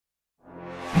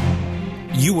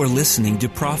You are listening to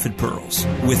Prophet Pearls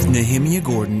with Nehemiah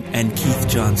Gordon and Keith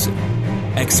Johnson,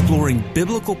 exploring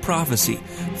biblical prophecy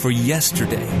for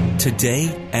yesterday,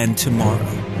 today, and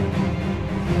tomorrow.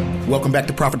 Welcome back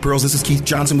to Prophet Pearls. This is Keith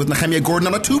Johnson with Nehemiah Gordon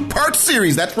on a two-part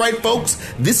series. That's right, folks.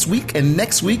 This week and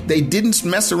next week, they didn't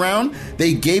mess around.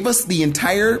 They gave us the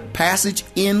entire passage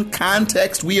in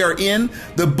context. We are in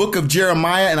the book of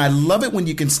Jeremiah, and I love it when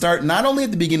you can start not only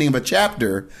at the beginning of a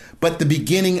chapter, but the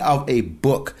beginning of a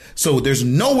book. So there's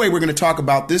no way we're going to talk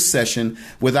about this session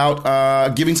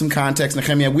without giving some context.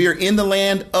 Nehemiah, we are in the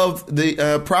land of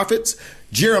the prophets.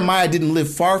 Jeremiah didn't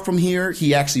live far from here.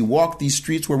 He actually walked these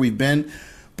streets where we've been.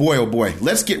 Boy, oh boy,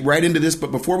 let's get right into this.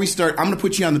 But before we start, I'm going to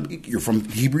put you on you're from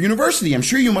Hebrew University. I'm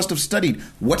sure you must have studied.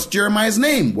 What's Jeremiah's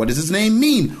name? What does his name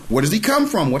mean? Where does he come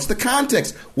from? What's the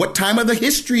context? What time of the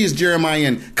history is Jeremiah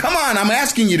in? Come on, I'm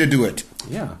asking you to do it.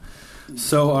 Yeah.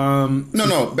 So,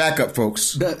 No, back up,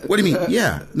 folks. What do you mean?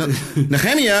 Yeah. No,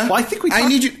 Nehemiah, well, I think we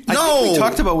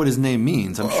talked about what his name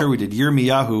means. I'm sure we did.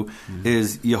 Yirmiyahu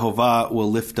is Yehovah will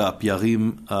lift up.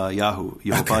 Yarim Yahu.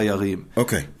 Yehovah Yarim.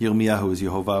 Okay. Yirmiyahu is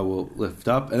Yehovah will lift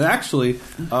up. And actually,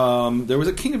 there was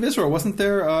a king of Israel, wasn't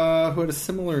there, who had a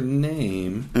similar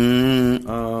name,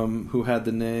 who had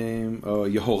the name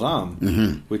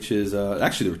Yehoram, which is,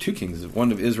 actually there were two kings,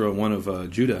 one of Israel and one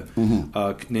of Judah,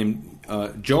 named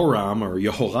Joram or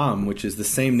Yehoram, which is the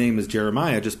same name as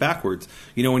Jeremiah, just backwards.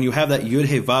 You know, when you have that Yud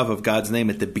He Vav of God's name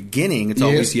at the beginning, it's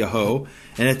always Yeho,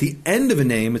 and at the end of a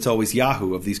name, it's always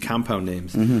Yahu, of these compound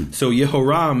names. So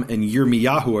Yehoram and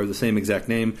Yirmiyahu are the same exact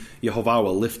name. Yehovah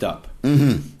will lift up.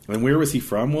 And where was he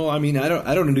from? Well, I mean, I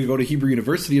don't need to go to Hebrew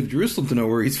University of Jerusalem to know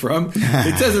where he's from.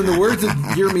 It says in the words of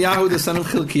Yirmiyahu, the son of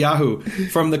Hilkiyahu,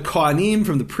 from the Kohanim,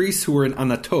 from the priests who were in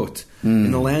Anatot,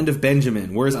 in the land of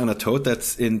Benjamin. Where's Anatot?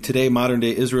 That's in today,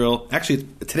 modern-day Israel. Actually,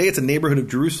 today it's a neighborhood of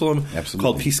Jerusalem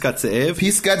called Pisgat Ze'ev.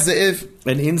 Pisgat Ze'ev.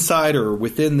 And inside or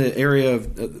within the area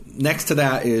of next to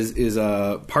that is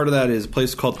part of that is a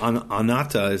place called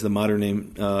Anata, is the modern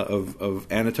name of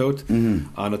Anatot.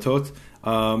 Anatot.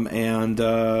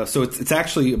 So it's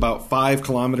actually about 5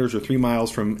 kilometers or 3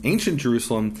 miles from ancient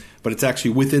Jerusalem, but it's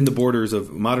actually within the borders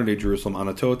of modern-day Jerusalem,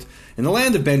 Anatot, in the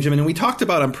land of Benjamin. And we talked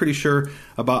about, I'm pretty sure,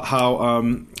 about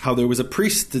how there was a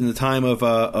priest in the time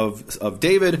of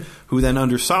David, who then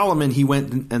under Solomon, he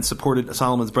went and supported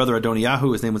Solomon's brother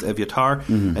Adoniyahu. His name was Evyatar,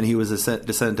 and he was a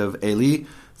descendant of Eli,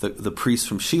 the priest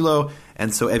from Shiloh.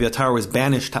 And so Evyatar was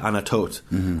banished to Anatot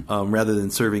rather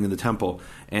than serving in the temple.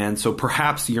 And so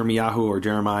perhaps Yirmiyahu or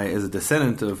Jeremiah is a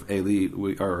descendant of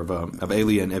Eli, or of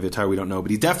Eli and Evyatar, we don't know. But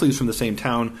he definitely is from the same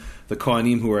town, the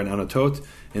Kohanim who are in Anatot,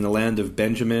 in the land of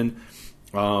Benjamin.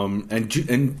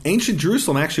 And ancient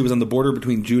Jerusalem actually was on the border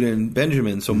between Judah and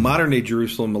Benjamin. So modern-day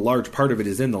Jerusalem, a large part of it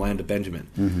is in the land of Benjamin.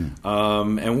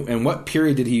 And what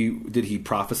period did he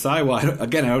prophesy? Well, I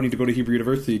don't need to go to Hebrew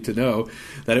University to know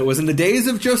that it was in the days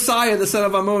of Josiah, the son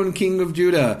of Ammon, king of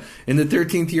Judah, in the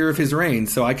 13th year of his reign.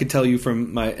 So I could tell you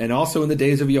and also in the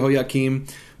days of Jehoiakim,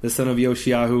 the son of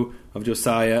Yoshiahu, of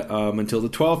Josiah, until the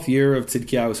 12th year of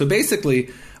Tzidkiyahu. So basically,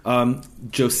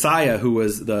 Josiah, who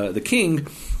was the king,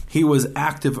 he was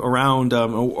active around,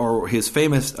 or his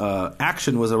famous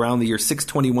action was around the year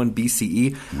 621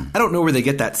 BCE. I don't know where they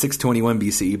get that 621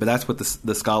 BCE, but that's what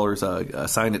the scholars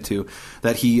assign it to.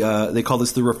 That they call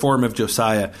this the reform of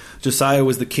Josiah. Josiah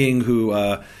was the king who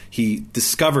he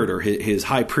discovered, or his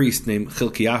high priest named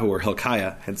Hilkiyahu or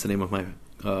Hilkiah, hence the name of my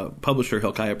publisher,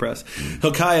 Hilkiah Press.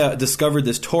 Hilkiah discovered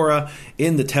this Torah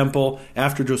in the temple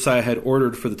after Josiah had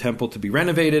ordered for the temple to be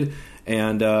renovated,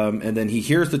 and then he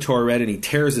hears the Torah read and he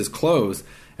tears his clothes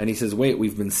and he says, "Wait,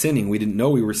 we've been sinning. We didn't know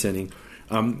we were sinning."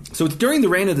 So it's during the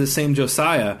reign of the same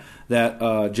Josiah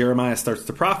that Jeremiah starts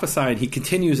to prophesy, and he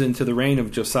continues into the reign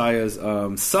of Josiah's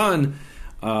son,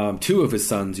 2 of his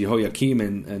sons, Jehoiakim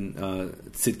and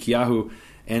Tzidkiyahu.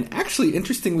 And actually,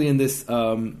 interestingly, in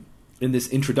this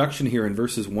introduction here in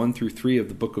verses 1 through 3 of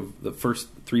the book of the first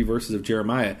 3 verses of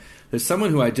Jeremiah, there's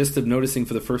someone who I just am noticing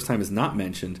for the first time is not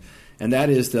mentioned, and that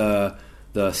is the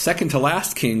second to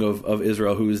last king of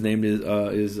Israel, whose name is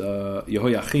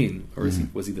Yehoiachin, or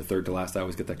was he the third to last? I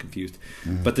always get that confused.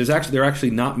 But they're actually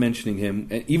not mentioning him,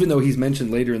 even though he's mentioned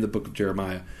later in the book of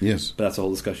Jeremiah. Yes, but that's a whole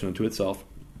discussion unto itself.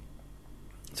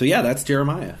 So yeah, that's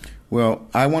Jeremiah. Well,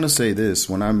 I want to say this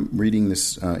when I'm reading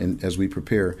this as we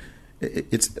prepare.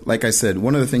 It's like I said,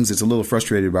 one of the things that's a little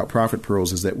frustrating about Prophet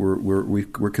Pearls is that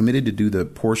we're committed to do the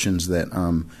portions that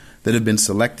have been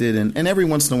selected, and every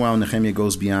once in a while Nehemiah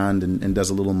goes beyond and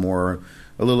does a little more,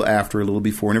 a little after, a little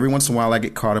before, and every once in a while I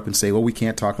get caught up and say, well, we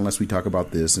can't talk unless we talk about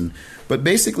this. But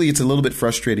basically it's a little bit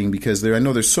frustrating because I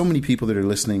know there's so many people that are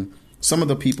listening some of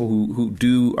the people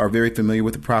who are very familiar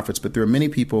with the prophets, but there are many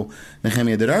people,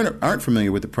 Nehemiah, that aren't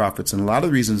familiar with the prophets. And a lot of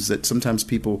the reasons that sometimes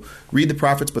people read the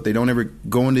prophets, but they don't ever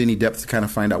go into any depth to kind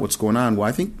of find out what's going on. Well,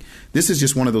 I think this is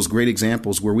just one of those great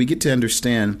examples where we get to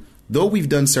understand, though we've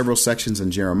done several sections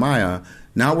in Jeremiah,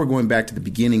 now we're going back to the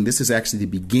beginning. This is actually the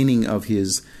beginning of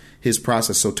his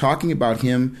process. So talking about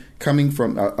him coming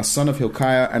from a son of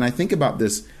Hilkiah, and I think about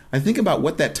this, I think about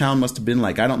what that town must have been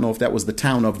like. I don't know if that was the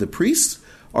town of the priests,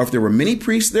 or if there were many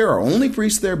priests there, or only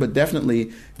priests there, but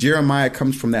definitely Jeremiah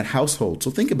comes from that household.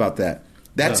 So think about that.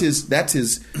 That's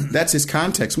his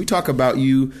context. We talk about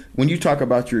when you talk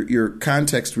about your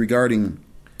context regarding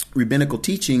rabbinical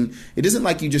teaching. It isn't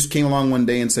like you just came along one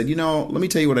day and said, let me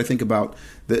tell you what I think about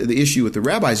the issue with the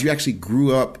rabbis. You actually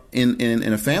grew up in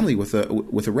a family with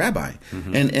a rabbi,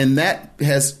 and that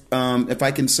has, if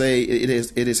I can say,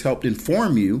 it has helped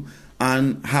inform you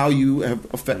on how you have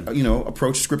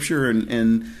approached Scripture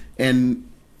and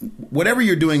whatever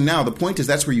you're doing now. The point is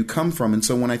that's where you come from. And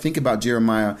so when I think about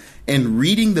Jeremiah and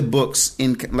reading the books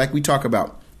like we talk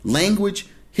about language,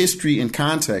 history, and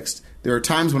context, there are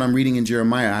times when I'm reading in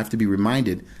Jeremiah, I have to be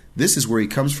reminded, this is where he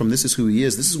comes from, this is who he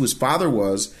is, this is who his father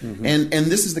was, and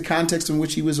this is the context in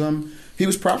which he was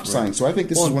prophesying. Right. So I think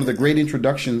this is one of the great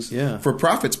introductions for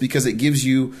prophets, because it gives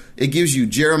you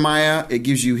Jeremiah, it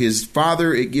gives you his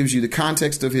father, it gives you the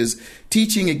context of his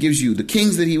teaching, it gives you the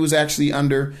kings that he was actually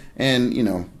under,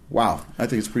 and wow, I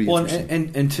think it's pretty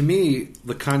interesting. And to me,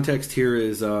 the context here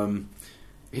is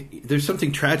there's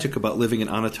something tragic about living in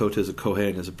Anatot as a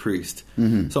Kohen, as a priest.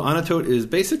 So Anatot is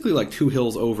basically like 2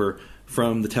 hills over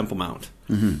from the Temple Mount.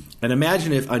 And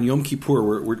imagine if on Yom Kippur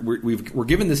we're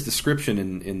given this description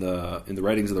in the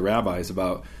writings of the rabbis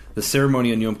about the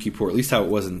ceremony on Yom Kippur, at least how it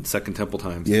was in Second Temple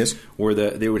times. Yes, where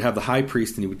they would have the high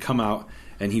priest and he would come out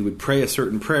and he would pray a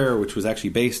certain prayer, which was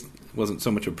actually wasn't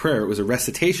so much a prayer, it was a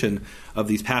recitation of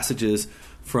these passages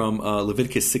from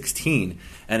Leviticus 16.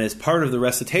 And as part of the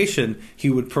recitation, he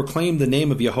would proclaim the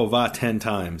name of Yehovah 10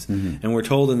 times. And we're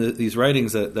told in these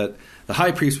writings that the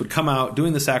high priest would come out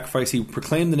doing the sacrifice, he would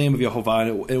proclaim the name of Yehovah,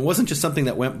 and it wasn't just something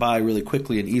that went by really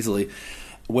quickly and easily.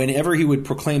 Whenever he would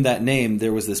proclaim that name,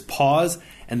 there was this pause,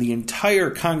 and the entire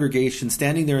congregation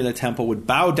standing there in the temple would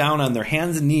bow down on their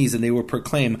hands and knees, and they would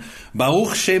proclaim,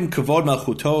 Baruch Shem Kavod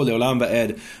Malchuto Leolam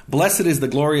Va'ed. Blessed is the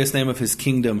glorious name of his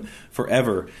kingdom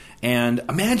forever. And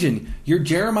imagine, you're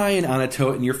Jeremiah and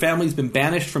Anatot, and your family's been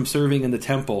banished from serving in the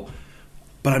temple,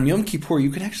 but on Yom Kippur, you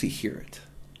can actually hear it.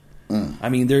 I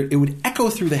mean, it would echo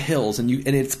through the hills, and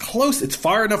it's close. It's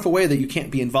far enough away that you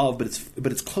can't be involved, but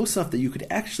it's close enough that you could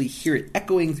actually hear it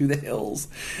echoing through the hills,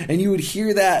 and you would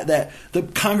hear that the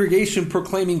congregation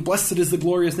proclaiming, "Blessed is the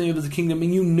glorious name of the kingdom,"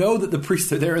 and you know that the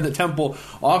priests are there in the temple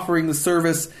offering the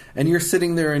service, and you're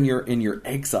sitting there in your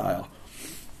exile.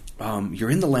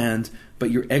 You're in the land,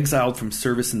 but you're exiled from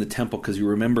service in the temple because you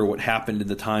remember what happened in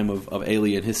the time of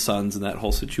Eli and his sons and that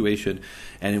whole situation,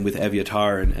 and with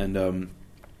Eviatar and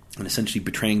essentially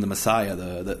betraying the Messiah,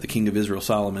 the king of Israel,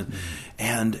 Solomon,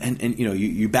 and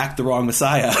you backed the wrong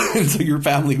Messiah, and so your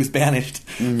family was banished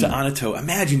to Anatot.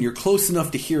 Imagine you're close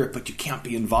enough to hear it, but you can't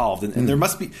be involved, and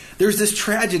there's this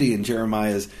tragedy in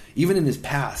Jeremiah's, even in his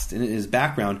past and in his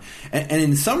background, and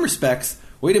in some respects,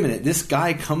 wait a minute, this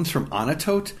guy comes from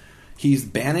Anatot. He's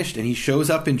banished, and he shows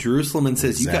up in Jerusalem and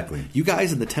says, you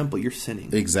guys in the temple, you're sinning.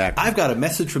 Exactly. I've got a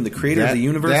message from the creator of the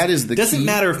universe. That is the Doesn't key.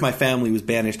 matter if my family was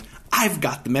banished. I've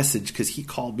got the message because he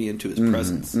called me into his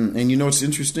presence. And you know what's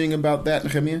interesting about that,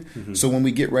 Nehemiah? So when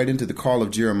we get right into the call of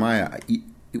Jeremiah,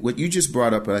 what you just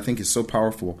brought up, I think is so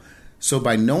powerful. So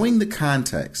by knowing the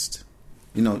context,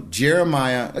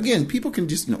 Jeremiah, again, people can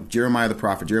just, Jeremiah the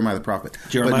prophet. Jeremiah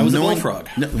was a bullfrog.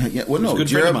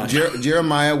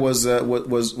 Jeremiah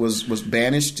was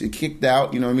banished, kicked out,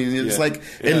 it's like,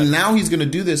 and now he's going to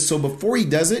do this. So before he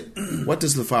does it, what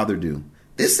does the father do?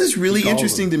 This is really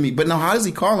interesting to me. But now how does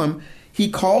he call him? He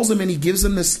calls him and he gives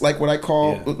him this, like what I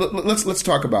call, let's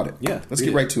talk about it. Yeah. Let's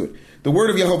get right to it. The word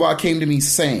of Yehovah came to me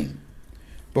saying,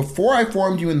 before I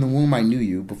formed you in the womb, I knew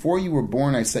you. Before you were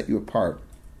born, I set you apart.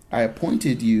 I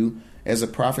appointed you as a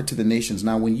prophet to the nations.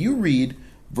 Now, when you read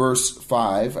verse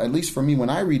 5, at least for me, when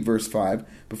I read verse 5,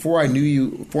 before I knew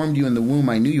you, formed you in the womb,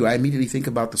 I knew you, I immediately think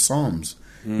about the Psalms.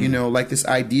 Like this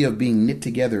idea of being knit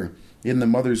together in the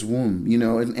mother's womb,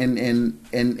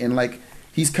 and like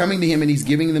he's coming to him and he's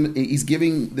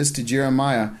giving this to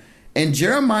Jeremiah. And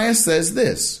Jeremiah says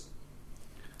this.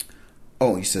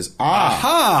 Oh, he says,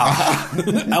 aha!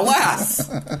 Alas!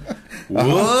 What?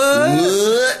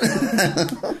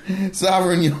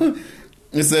 Sovereign.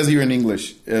 It says here in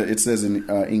English. It says in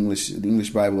English, the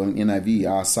English Bible,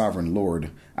 NIV, sovereign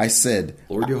Lord. I said,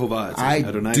 Lord Yehovah. I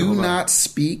do not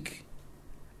speak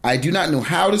I do not know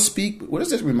how to speak. What does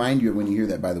this remind you of when you hear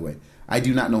that, by the way? I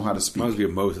do not know how to speak. Reminds me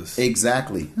of Moses.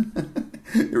 Exactly.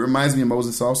 It reminds me of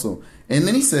Moses also. And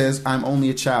then he says, I'm only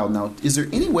a child. Now, is there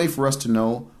any way for us to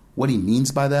know what he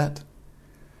means by that?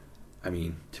 I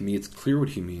mean, to me, it's clear what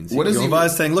he means. What is Yehovah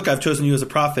is saying, look, I've chosen you as a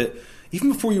prophet.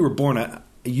 Even before you were born,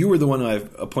 you were the one who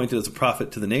I've appointed as a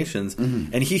prophet to the nations.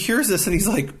 Mm-hmm. And he hears this and he's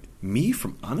like, me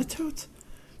from Anatot?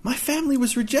 My family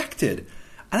was rejected.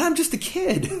 And I'm just a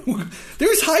kid.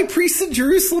 There's high priests in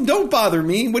Jerusalem. Don't bother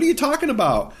me. What are you talking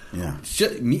about? Yeah.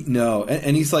 No.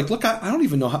 And he's like, look, I don't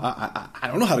even know. I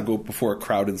don't know how to go before a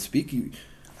crowd and speak.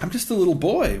 I'm just a little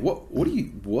boy. What are you?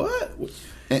 What?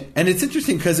 And it's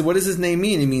interesting because what does his name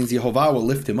mean? It means Yehovah will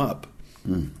lift him up.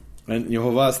 Mm. And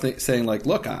Yehovah is saying, like,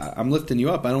 look, I'm lifting you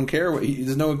up. I don't care.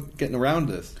 There's no getting around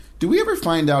this. Do we ever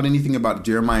find out anything about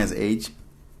Jeremiah's age?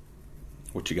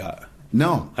 What you got?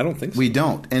 No, I don't think so. We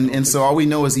don't, and so all we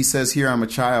know is he says, "Here I'm a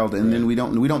child," and then we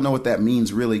don't know what that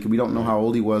means really. We don't know how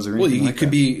old he was or anything. Well, he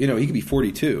could be, he could be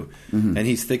 42, and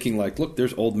he's thinking like, "Look,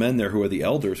 there's old men there who are the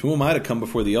elders. Who am I to come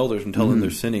before the elders and tell them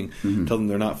they're sinning, tell them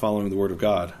they're not following the word of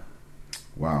God?"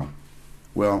 Wow.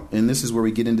 Well, and this is where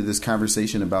we get into this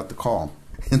conversation about the call.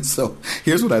 And so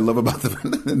here's what I love about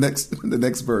the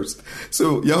next verse.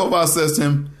 So Yehovah says to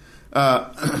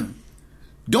him,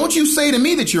 don't you say to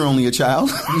me that you're only a child.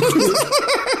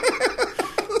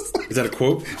 Is that a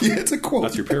quote? Yeah, it's a quote.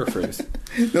 That's your paraphrase.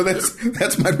 No,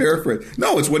 that's my paraphrase.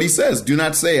 No, it's what he says. Do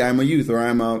not say I'm a youth or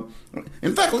I'm a...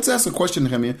 In fact, let's ask a question,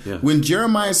 Nehemiah. Yeah. When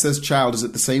Jeremiah says child, is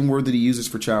it the same word that he uses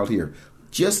for child here?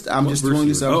 I'm just throwing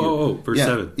this out here. Verse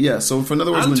 7. Yeah, so in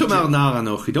other words...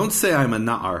 Don't say I'm a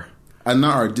na'ar. A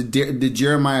na'ar. Did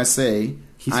Jeremiah say...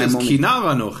 He says, ki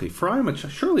na'ar anochi, for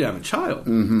surely I'm a child.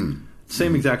 Mm-hmm.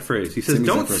 Same exact phrase. He says,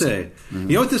 don't say. Mm-hmm.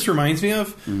 You know what this reminds me of?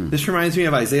 Mm-hmm. This reminds me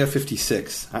of Isaiah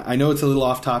 56. I know it's a little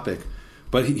off topic,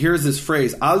 but here's this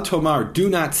phrase, Al Tomar, do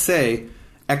not say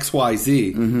X, Y,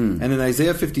 Z. Mm-hmm. And in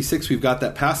Isaiah 56, we've got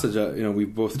that passage,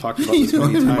 we've both talked about this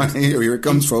many times. Here it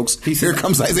comes, folks. Here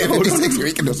comes Isaiah 56. Here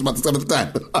he can do about this stuff at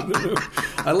the time.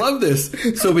 I love this.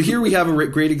 So, but here we have a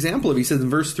great example of, he says in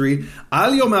verse 3,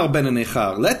 Al Yomar ben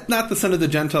Anechar, let not the son of the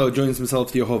Gentile who joins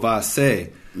himself to Yehovah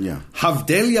say,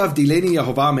 Havdeli avdileni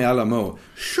Yehovah me'alamo.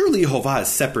 Surely Yehovah has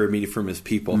separated me from his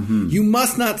people. Mm-hmm. You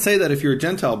must not say that if you're a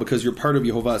Gentile because you're part of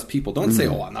Yehovah's people. Don't say,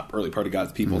 I'm not really part of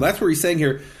God's people. Mm-hmm. That's where he's saying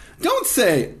here, don't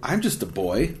say, I'm just a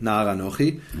boy, na'ar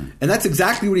anochi. Mm-hmm. And that's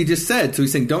exactly what he just said. So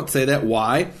he's saying, don't say that.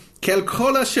 Why? Kel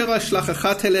kol asher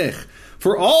ashlachacha telech.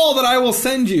 For all that I will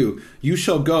send you, you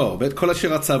shall go. Bet kol asher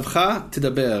atzavcha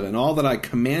tidaber. And all that I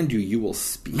command you, you will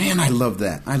speak. Man, I love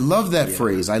that. I love that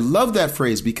phrase. I love that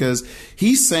phrase because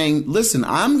he's saying, listen,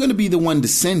 I'm going to be the one to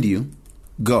send you.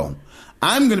 Go.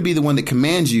 I'm going to be the one that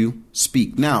commands you.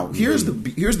 Speak. Now, here's the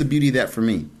beauty of that for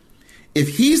me.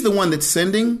 If he's the one that's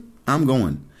sending, I'm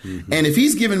going. Mm-hmm. And if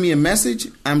he's giving me a message,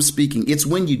 I'm speaking. It's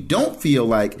when you don't feel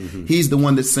like he's the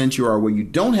one that sent you or where you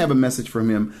don't have a message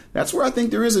from him. That's where I think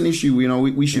there is an issue.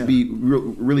 We should be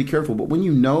really careful. But when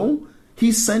you know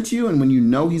he's sent you and when you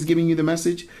know he's giving you the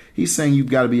message, he's saying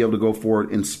you've got to be able to go forward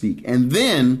and speak. And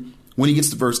then when he gets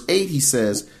to verse 8, he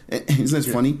says, isn't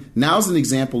that funny? Now's an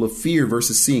example of fear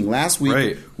versus seeing. Last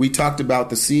week we talked about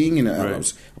the seeing, and I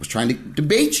was trying to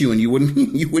debate you, and you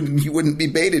wouldn't be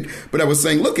baited. But I was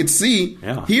saying, look, it's see.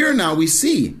 Yeah. Here now we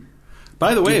see.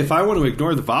 By the way, if I want to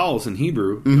ignore the vowels in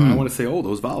Hebrew, I want to say,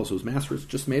 those vowels, those masters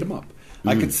just made them up.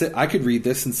 Mm-hmm. I could read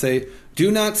this and say,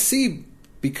 do not see.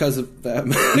 Because of that.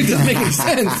 It doesn't make any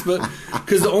sense. But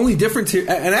because the only difference here,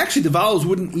 and actually the vowels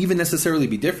wouldn't even necessarily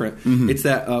be different. Mm-hmm. It's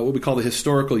that what we call the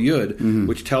historical yud,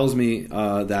 which tells me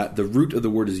that the root of the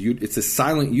word is yud. It's a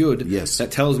silent yud that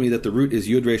tells me that the root is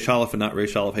yud resh aleph and not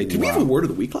resh aleph hey. Did we have a word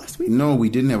of the week last week? No, we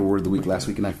didn't have a word of the week last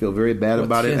week, and I feel very bad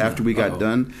about it after we got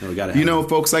done. No, we gotta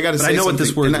folks, I got to say something. I know what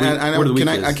this word of the week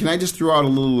is. Can I just throw out a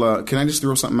little? Can I just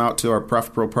throw something out to our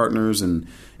Prophet Pro partners and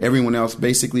everyone else?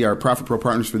 Basically, our Prophet Pro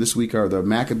partners for this week are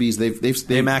the Maccabees.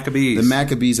 The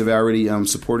Maccabees have already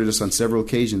supported us on several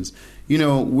occasions.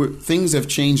 Things have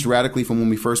changed radically from when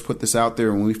we first put this out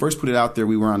there. When we first put it out there,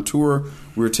 we were on tour.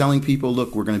 We were telling people,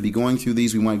 look, we're going to be going through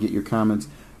these. We want to get your comments.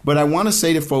 But I want to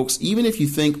say to folks, even if you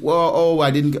think,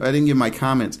 I didn't give my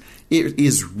comments, it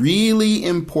is really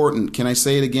important. Can I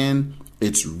say it again?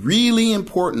 It's really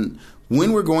important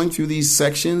when we're going through these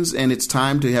sections and it's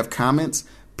time to have comments.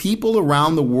 People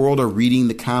around the world are reading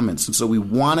the comments. And so we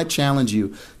want to challenge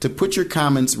you to put your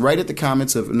comments right at the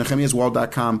comments of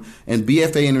nehemiahswall.com and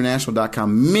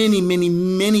bfainternational.com. Many, many,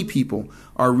 many people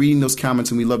are reading those comments,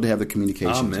 and we love to have the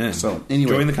communication. Amen. So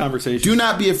anyway, join the conversation. Do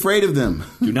not be afraid of them.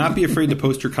 Do not be afraid to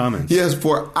post your comments. Yes,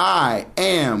 for I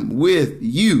am with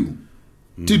you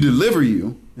to deliver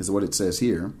you. is what it says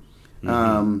here.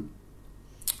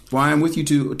 For I am with you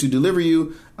to deliver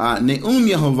you. Ne'um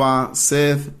Yehovah,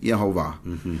 saith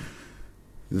Yehovah.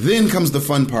 Then comes the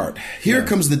fun part. Here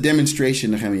comes the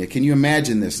demonstration, Nehemiah. Can you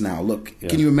imagine this now? Look,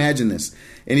 can you imagine this?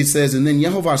 And he says, and then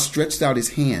Yehovah stretched out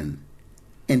his hand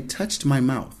and touched my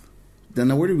mouth.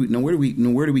 Now where do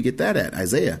we get that at?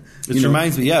 Isaiah. Which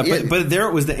reminds me, but there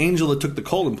it was the angel that took the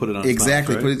coal and put it on his mouth.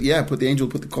 Right? Put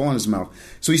the coal on his mouth.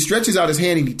 So he stretches out his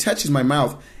hand and he touches my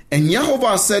mouth. And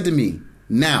Yehovah said to me,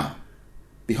 now,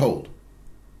 behold,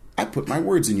 I put my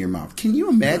words in your mouth. Can you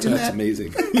imagine that? That's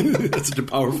amazing. That's such a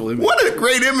powerful image. What a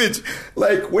great image.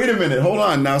 Like, wait a minute, hold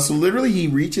on. Now, so literally he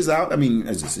reaches out. I mean,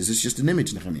 is this just an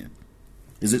image, Nehemiah?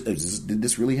 Did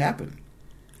this really happen?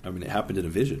 I mean, it happened in a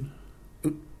vision.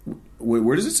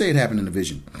 Where does it say it happened in a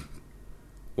vision?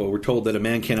 Well, we're told that a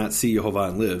man cannot see Yehovah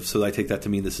and live, so I take that to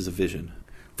mean this is a vision.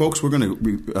 Folks, we're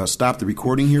going to stop the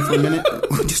recording here for a minute.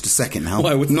 Just a second now.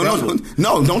 Why, no,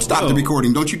 don't stop the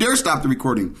recording. Don't you dare stop the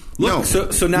recording. Look,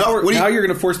 so now you're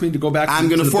going to force me to go back to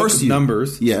the book of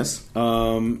Numbers. Yes.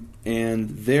 And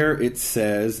there it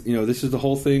says, this is the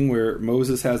whole thing where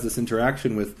Moses has this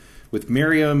interaction with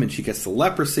Miriam, and she gets the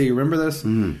leprosy. Remember this?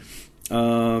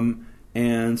 Mm-hmm.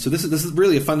 And so this is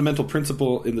really a fundamental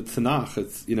principle in the Tanakh.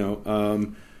 It's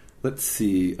let's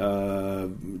see,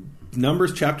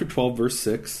 Numbers chapter 12 verse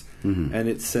 6, and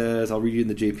it says, I'll read you in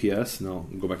the JPS, and I'll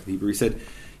go back to the Hebrew.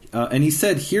 He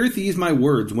said, "Hear these my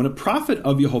words: when a prophet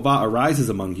of Yehovah arises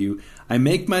among you, I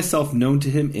make myself known to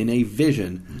him in a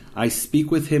vision. I speak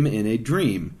with him in a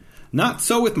dream. Not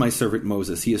so with my servant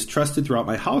Moses. He is trusted throughout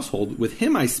my household. With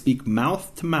him I speak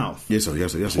mouth to mouth. Yes,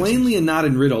 plainly and not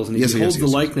in riddles, and he beholds the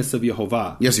likeness of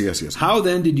Yehovah. Yes. How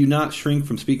then did you not shrink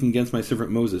from speaking against my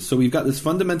servant Moses?" So we've got this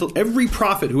fundamental, every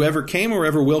prophet who ever came or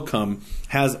ever will come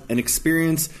has an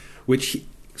experience which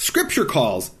Scripture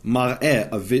calls mar'eh,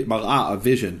 a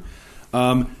vision.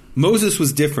 Moses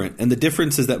was different, and the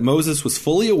difference is that Moses was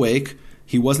fully awake.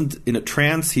 He wasn't in a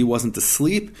trance. He wasn't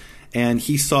asleep, and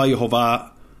he saw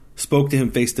Yehovah, spoke to him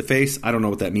face to face. I don't know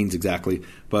what that means exactly,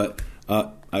 but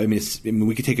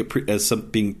we could take it as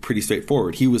being pretty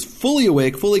straightforward. He was fully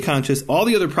awake, fully conscious. All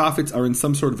the other prophets are in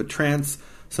some sort of a trance,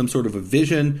 some sort of a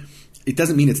vision. It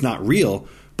doesn't mean it's not real,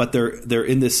 but they're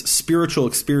in this spiritual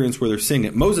experience where they're seeing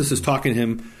it. Moses is talking to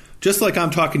him just like I'm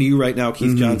talking to you right now,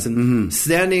 Keith Johnson,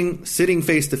 sitting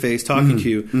face to face, talking to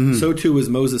you. So too is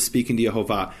Moses speaking to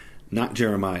Yehovah, not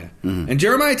Jeremiah. And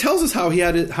Jeremiah tells us how he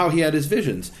had his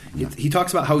visions. He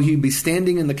talks about how he'd be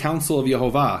standing in the council of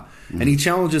Yehovah, and he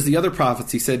challenges the other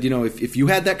prophets. He said, if you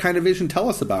had that kind of vision, tell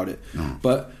us about it.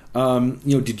 But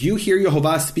did you hear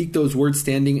Yehovah speak those words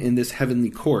standing in this heavenly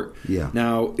court? Yeah.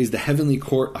 Now, is the heavenly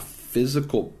court a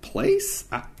physical place?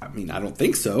 I mean, I don't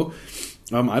think so.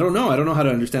 I don't know. I don't know how to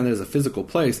understand that as a physical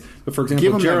place. But for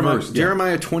example,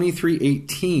 Jeremiah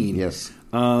 23:18. Yes.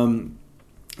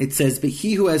 It says, "But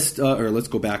he who has," or let's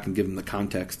go back and give him the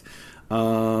context.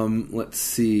 Let's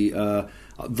see.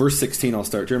 Verse 16, I'll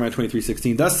start. Jeremiah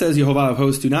 23:16. "Thus says Yehovah of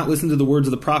hosts, do not listen to the words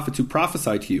of the prophets who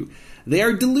prophesy to you. They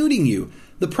are deluding you.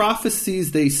 The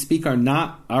prophecies they speak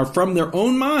are from their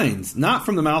own minds, not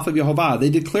from the mouth of Yehovah. They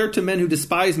declare to men who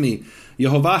despise me,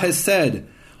 Yehovah has said,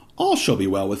 all shall be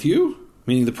well with you."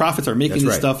 Meaning the prophets are making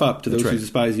this stuff up to those who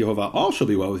despise Yehovah. All shall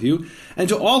be well with you. "And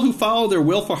to all who follow their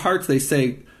willful hearts, they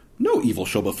say, no evil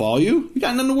shall befall you. You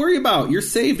got nothing to worry about. You're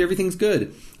saved. Everything's good."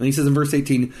 And he says in verse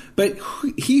 18, "But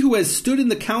he who has stood in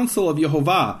the council of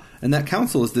Yehovah," and that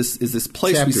council is this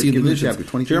place we see in the visions.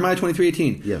 Jeremiah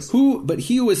 23:18. Yes. "But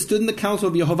he who has stood in the council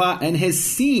of Yehovah and has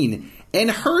seen and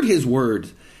heard his word,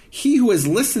 he who has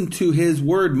listened to his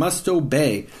word must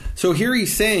obey." So here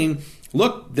he's saying,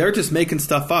 look, they're just making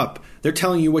stuff up. They're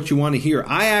telling you what you want to hear.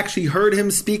 I actually heard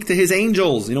him speak to his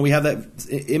angels. We have that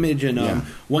image in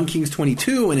 1 Kings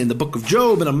 22 and in the book of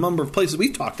Job and a number of places.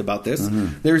 We've talked about this.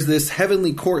 There's this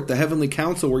heavenly court, the heavenly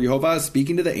council, where Yehovah is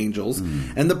speaking to the angels,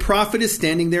 and the prophet is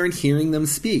standing there and hearing them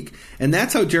speak. And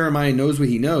that's how Jeremiah knows what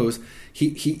he knows. He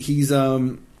hears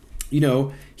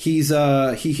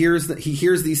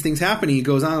these things happening. He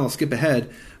goes on. I'll skip ahead.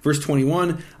 Verse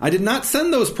 21, "I did not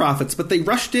send those prophets, but they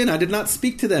rushed in. I did not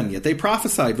speak to them, yet they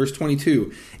prophesied." Verse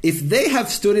 22, "If they have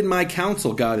stood in my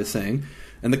council," God is saying,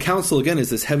 and the council again is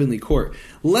this heavenly court,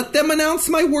 "let them announce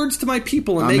my words to my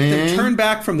people and make them turn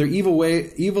back from their evil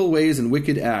ways and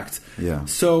wicked acts." Yeah.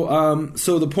 So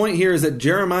the point here is that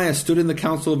Jeremiah stood in the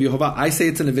council of Yehovah. I say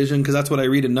it's in a vision because that's what I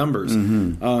read in Numbers.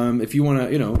 If you want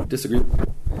to, disagree,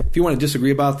 if you want to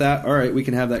disagree about that, all right, we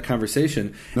can have that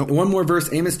conversation. Nope. And one more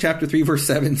verse, Amos chapter 3, verse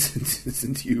 7,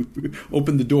 since you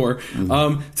opened the door.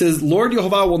 It says, Lord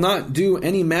Yehovah will not do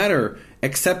any matter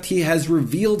except he has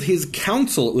revealed his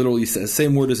counsel, it literally says,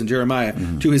 same word as in Jeremiah,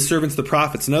 to his servants the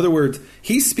prophets. In other words,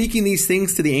 he's speaking these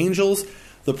things to the angels.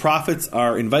 The prophets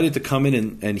are invited to come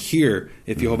in and hear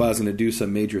if Yehovah is going to do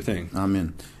some major thing.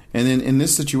 Amen. And then in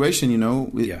this situation,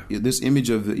 this image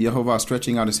of Yehovah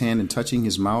stretching out his hand and touching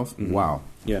his mouth, wow.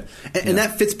 Yeah. And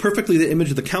that fits perfectly the image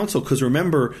of the council, because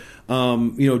remember,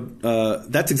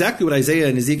 that's exactly what Isaiah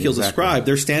and Ezekiel described.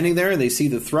 They're standing there and they see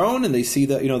the throne and they see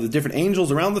the different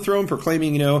angels around the throne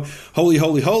proclaiming, holy,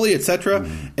 holy, holy, etc.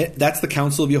 That's the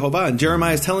council of Yehovah. And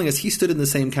Jeremiah is telling us he stood in the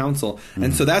same council.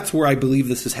 And so that's where I believe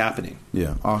this is happening.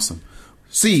 Yeah, awesome.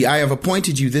 See, I have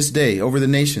appointed you this day over the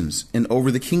nations and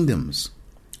over the kingdoms,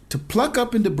 to pluck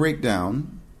up and to break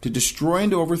down, to destroy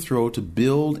and to overthrow, to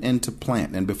build and to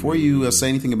plant. And before you say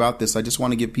anything about this, I just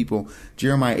want to give people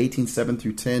Jeremiah 18:7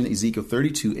 through 10, Ezekiel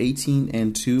 32:18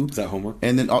 and 2. Is that homework?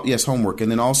 And then yes, homework. And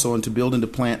then also and to build and to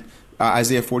plant,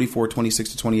 Isaiah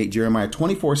 44:26 to 28, Jeremiah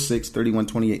 24:6,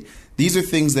 31:28. These are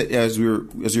things that as you're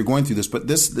going through this, but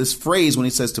this phrase when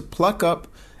he says to pluck up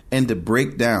and to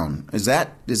break down, is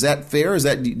that fair?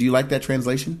 Do you like that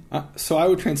translation? So I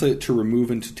would translate it to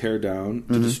remove and to tear down,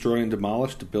 to destroy and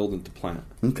demolish, to build and to plant.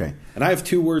 Okay. And I have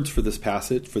two words for this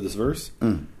passage, for this verse: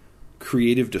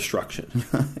 creative destruction.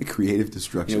 Creative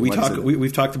destruction.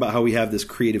 We've talked about how we have this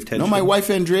creative tension. No, my wife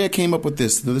Andrea came up with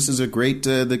this. This is a great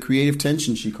the creative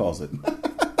tension, she calls it.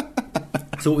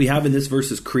 So what we have in this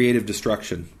verse is creative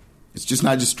destruction. It's just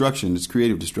not destruction; it's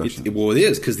creative destruction. It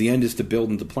is, because the end is to build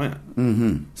and to plant.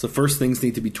 So first things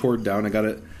need to be torn down. I got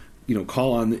to,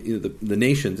 call on the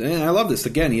nations. And I love this.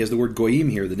 Again, he has the word goyim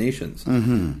here, the nations.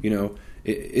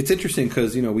 It's interesting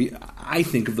because I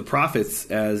think of the prophets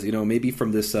as maybe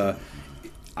from this.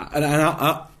 And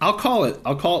I'll call it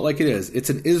like it is. It's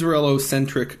an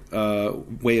Israelo-centric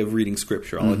way of reading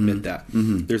Scripture. I'll admit that.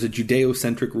 There's a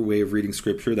Judeo-centric way of reading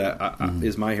Scripture that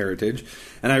is my heritage.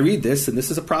 And I read this, and this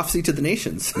is a prophecy to the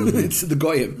nations. It's the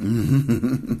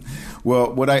Goyim.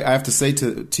 Well, what I have to say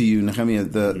to you, Nehemiah,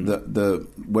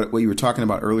 what you were talking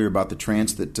about earlier about the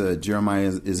trance that Jeremiah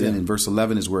is in verse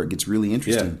 11 is where it gets really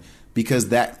interesting. Yeah.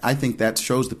 Because I think that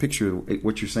shows the picture of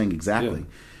what you're saying exactly. Yeah.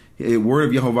 A word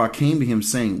of Yehovah came to him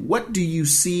saying, what do you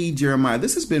see, Jeremiah?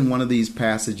 This has been one of these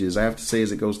passages, I have to say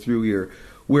as it goes through here,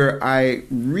 where I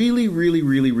really, really,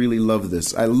 really, really love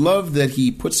this. I love that he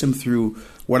puts him through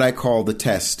what I call the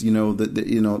test.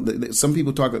 Some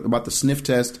people talk about the sniff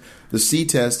test, the see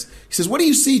test. He says, what do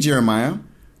you see, Jeremiah?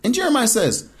 And Jeremiah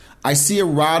says, I see a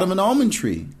rod of an almond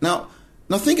tree. Now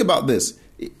think about this.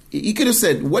 He could have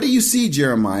said, what do you see,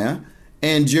 Jeremiah?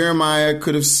 And Jeremiah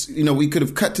could have, we could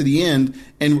have cut to the end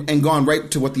and gone right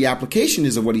to what the application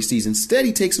is of what he sees. Instead,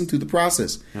 he takes him through the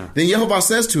process. Yeah. Then Yehovah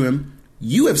says to him,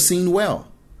 you have seen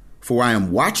well, for I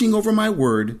am watching over my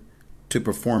word to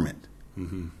perform it.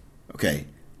 Okay.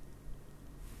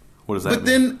 What does that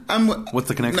mean? What's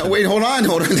the connection? No, wait, hold on.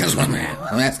 That's what I'm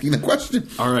asking the question.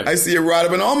 All right. I see a rod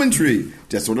of an almond tree.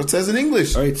 That's what it says in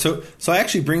English. All right. So I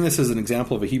actually bring this as an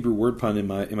example of a Hebrew word pun in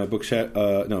my book.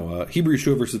 Hebrew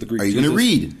Yeshua versus the Greek. Are you going to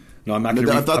read? No, I'm not going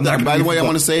to read. By the way, I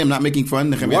want to say I'm not making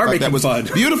fun. You are making fun.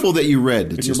 Beautiful that you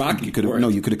read. You're mocking you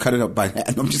could have cut it up by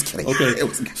that. No, I'm just kidding. Okay.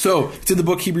 So it's in the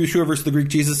book Hebrew Yeshua versus the Greek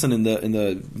Jesus, and in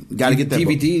the gotta get that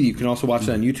DVD. Book. You can also watch it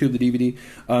on YouTube. The DVD.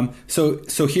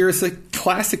 So here's a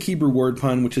classic Hebrew word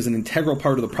pun, which is an integral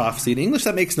part of the prophecy. In English,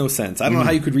 that makes no sense. I don't know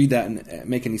how you could read that and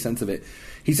make any sense of it.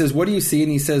 He says, what do you see?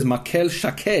 And he says, Makel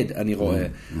shaked ani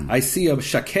roeh. I see a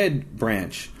shaked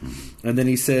branch. And then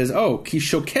he says, ki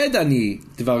shoked ani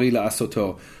dvari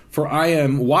la'asoto. For I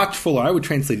am watchful, or I would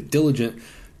translate it diligent,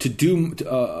 to do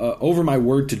over my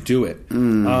word to do it.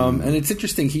 And it's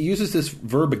interesting. He uses this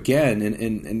verb again,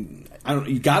 and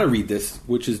you got to read this,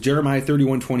 which is Jeremiah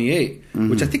 31:28,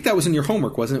 which I think that was in your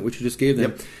homework, wasn't it? Which you just gave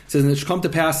them. Yep. It says, and it shall come to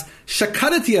pass,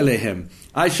 shakadati alehem,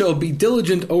 I shall be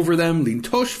diligent over them,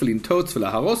 lintosh v'lintots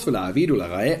v'laharos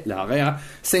v'la'avidu la'area.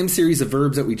 Same series of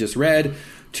verbs that we just read.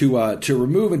 To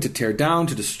remove and to tear down,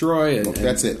 to destroy.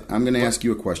 That's it. I'm going to ask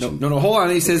you a question. No, hold on.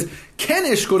 And he says, Ken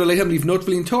eshkod alehem livnot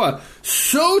v'lintoa.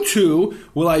 So too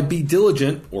will I be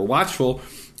diligent or watchful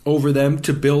over them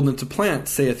to build and to plant,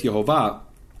 saith Yehovah.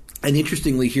 And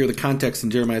interestingly, here the context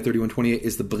in Jeremiah 31:28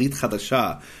 is the Brit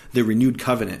Chadashah, the renewed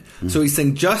covenant. So he's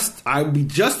saying, I will be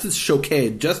just as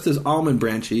shoked, just as almond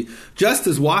branchy, just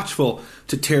as watchful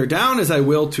to tear down as I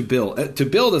will to build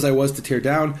as I was to tear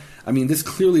down. I mean, this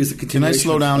clearly is a continuation. Can I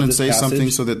slow down and say passage. something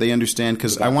so that they understand?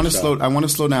 Because I want to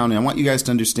slow down, and I want you guys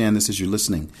to understand this as you're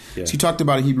listening. Yeah. So you talked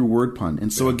about a Hebrew word pun,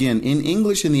 and so again, in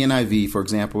English, in the NIV, for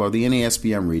example, or the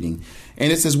NASB I'm reading,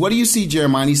 and it says, "What do you see,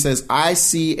 Jeremiah?" And he says, "I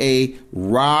see a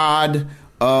rod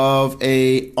of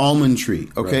a almond tree."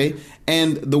 Okay, right.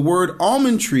 And the word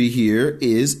almond tree here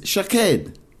is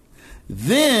shaked.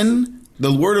 Then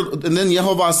and then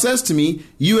Yehovah says to me,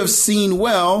 "You have seen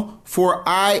well, for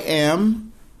I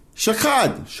am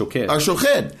shakad."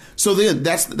 Shoked. So then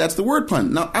that's the word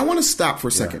pun. Now I want to stop for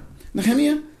a second.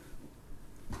 Nehemiah,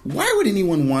 why would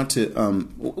anyone want to?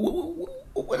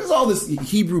 What is all this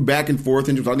Hebrew back and forth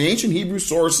into the ancient Hebrew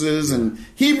sources and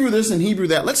Hebrew this and Hebrew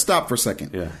that? Let's stop for a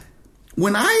second. Yeah.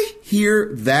 When I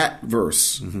hear that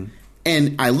verse. Mm-hmm.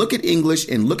 And I look at English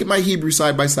and look at my Hebrew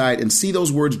side by side and see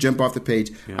those words jump off the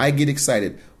page, I get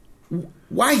excited.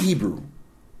 Why Hebrew?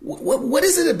 What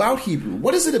is it about Hebrew?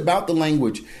 What is it about the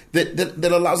language that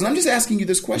allows? And I'm just asking you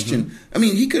this question. Mm-hmm. I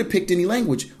mean, he could have picked any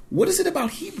language. What is it about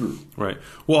Hebrew? Right.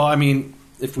 Well, I mean,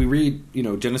 if we read,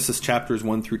 Genesis chapters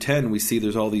 1 through 10, we see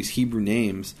there's all these Hebrew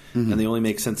names, and they only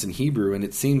make sense in Hebrew. And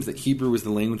it seems that Hebrew was the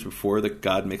language before that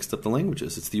God mixed up the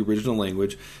languages. It's the original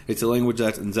language. It's a language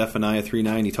that in Zephaniah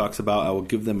 3:9 he talks about, "I will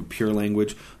give them a pure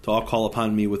language to all call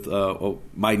upon me with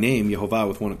my name, Yehovah,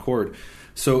 with one accord."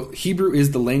 So Hebrew is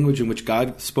the language in which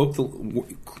God spoke the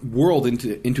world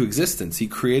into existence. He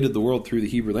created the world through the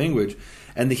Hebrew language,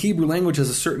 and the Hebrew language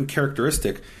has a certain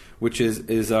characteristic, which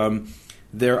is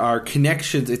there are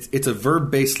connections. It's a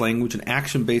verb-based language, an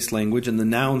action-based language, and the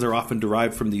nouns are often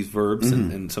derived from these verbs,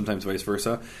 and sometimes vice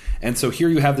versa. And so here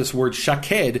you have this word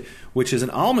shaked, which is an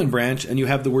almond branch, and you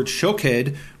have the word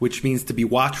shoked, which means to be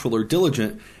watchful or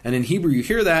diligent. And in Hebrew you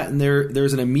hear that, and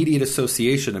there's an immediate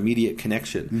association, immediate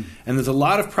connection. And there's a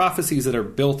lot of prophecies that are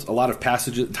built, a lot of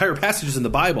passages, entire passages in the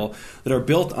Bible that are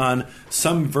built on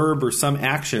some verb or some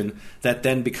action that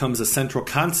then becomes a central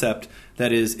concept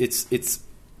that is, it's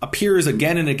appears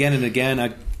again and again and again.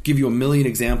 I give you a million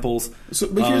examples.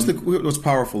 But here's what's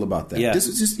powerful about that. Yeah.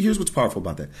 Here's what's powerful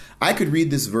about that. I could read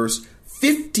this verse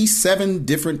 57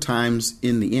 different times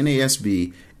in the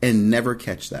NASB and never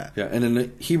catch that. Yeah, and in the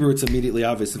Hebrew, it's immediately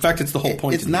obvious. In fact, it's the whole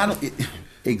point. It's not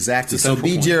exactly. So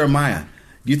be point. Jeremiah.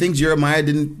 Do you think Jeremiah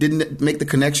didn't make the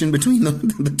connection between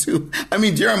the two? I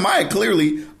mean, Jeremiah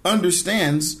clearly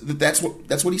understands that that's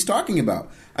what he's talking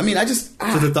about. I mean,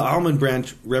 so that the almond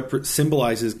branch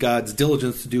symbolizes God's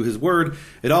diligence to do His word.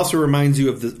 It also reminds you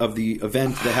of the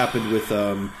event that happened with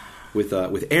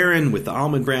Aaron, with the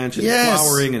almond branch and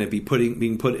flowering, and it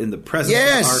being put in the presence of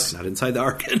the ark, not inside the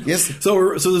ark. Yes.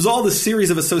 So there's all this series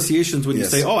of associations when you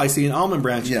say, "Oh, I see an almond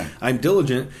branch. I'm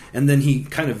diligent," and then he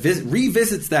kind of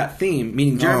revisits that theme,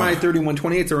 meaning Jeremiah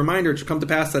 31:28. It's a reminder: "It shall come to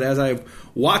pass that as I have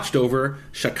watched over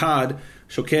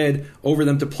shoked over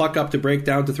them to pluck up, to break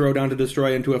down, to throw down, to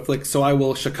destroy, and to afflict. So I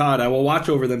will I will watch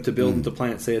over them to build and to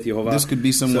plant, saith Yehovah." This could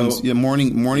be someone's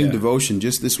morning devotion.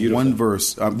 Just this one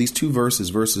verse, these two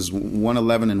verses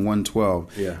 111 and 112,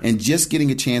 and just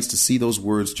getting a chance to see those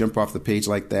words jump off the page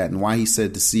like that, and why he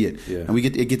said to see it. Yeah. And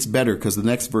it gets better because the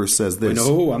next verse says this.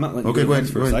 No, I'm not letting you go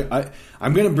next verse.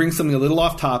 I'm going to bring something a little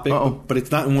off topic, but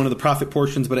it's not in one of the prophet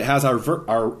portions, but it has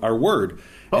our word.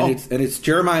 And it's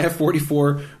Jeremiah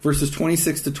 44, verses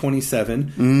 26 to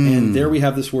 27. And there we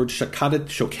have this word shoked,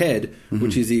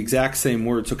 which is the exact same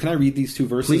word. So can I read these two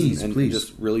verses? Please.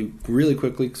 Just really, really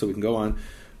quickly so we can go on.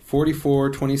 44,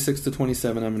 26 to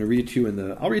 27. I'm going to read it to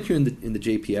you I'll read it to you in the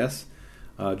JPS,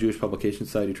 Jewish Publication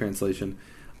Society translation.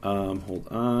 Hold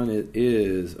on. It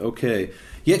is. Okay.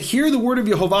 "Yet hear the word of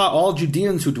Yehovah, all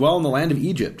Judeans who dwell in the land of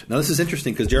Egypt." Now this is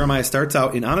interesting because Jeremiah starts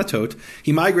out in Anatot.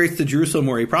 He migrates to Jerusalem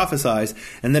where he prophesies,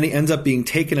 and then he ends up being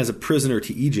taken as a prisoner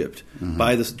to Egypt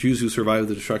by the Jews who survived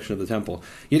the destruction of the temple.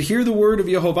 "Yet hear the word of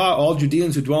Yehovah, all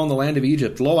Judeans who dwell in the land of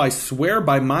Egypt. Lo, I swear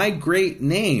by my great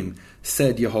name,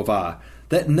 said Yehovah,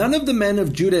 that none of the men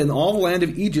of Judah in all the land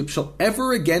of Egypt shall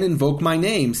ever again invoke my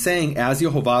name, saying, as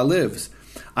Yehovah lives.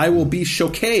 I will be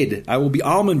shoked, I will be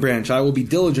almond branch, I will be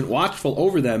diligent, watchful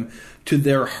over them to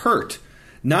their hurt,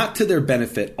 not to their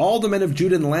benefit. All the men of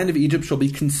Judah in the land of Egypt shall be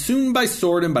consumed by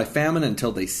sword and by famine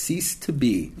until they cease to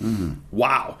be."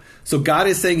 Wow. So God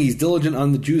is saying he's diligent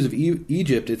on the Jews of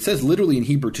Egypt. It says literally in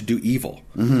Hebrew to do evil.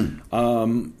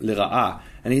 Lira'ah.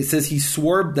 And it says he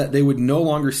swore that they would no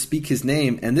longer speak his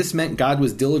name, and this meant God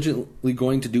was diligently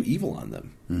going to do evil on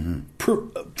them.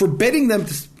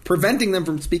 Preventing them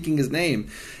from speaking his name.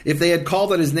 If they had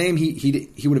called on his name, he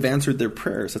would have answered their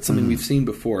prayers. That's something we've seen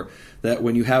before. That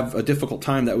when you have a difficult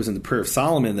time, that was in the prayer of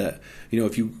Solomon. That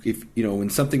if when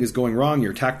something is going wrong,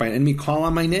 you're attacked by an enemy, call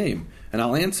on my name, and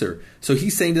I'll answer. So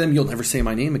he's saying to them, you'll never say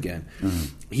my name again.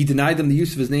 He denied them the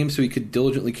use of his name so he could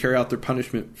diligently carry out their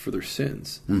punishment for their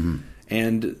sins.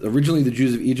 And originally the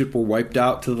Jews of Egypt were wiped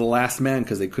out to the last man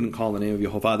because they couldn't call the name of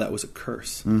Yehovah. That was a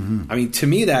curse. I mean, to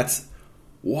me, that's,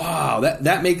 wow,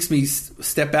 that makes me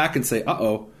step back and say,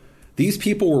 these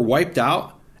people were wiped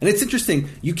out. And it's interesting,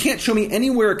 you can't show me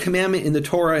anywhere a commandment in the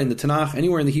Torah, in the Tanakh,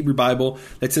 anywhere in the Hebrew Bible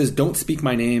that says, don't speak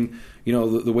my name,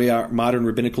 the way our modern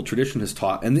rabbinical tradition has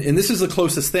taught. And this is the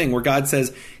closest thing where God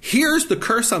says, here's the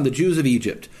curse on the Jews of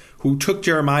Egypt who took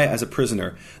Jeremiah as a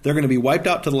prisoner. They're going to be wiped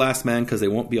out to the last man because they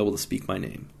won't be able to speak my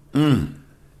name. And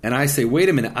I say, wait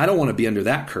a minute, I don't want to be under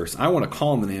that curse. I want to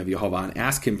call him the name of Yehovah and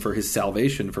ask him for his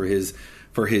salvation, for his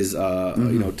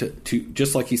to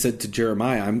just like he said to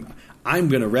Jeremiah, I'm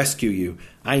going to rescue you.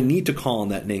 I need to call on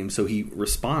that name, so he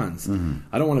responds.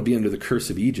 I don't want to be under the curse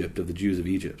of Egypt, of the Jews of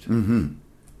Egypt.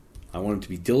 I want him to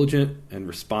be diligent and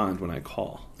respond when I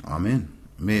call. Amen.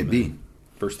 May it be.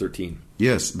 Verse 13.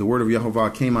 Yes, the word of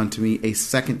Yehovah came unto me a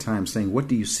second time, saying, what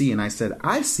do you see? And I said,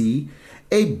 I see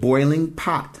a boiling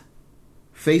pot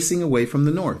facing away from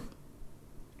the north.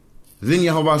 Then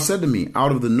Yehovah said to me,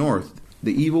 out of the north,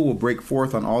 the evil will break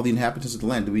forth on all the inhabitants of the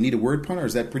land. Do we need a word pun, or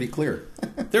is that pretty clear?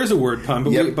 There's a word pun,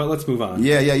 but let's move on.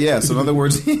 Yeah. So in other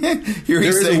words, here there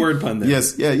is a word pun there.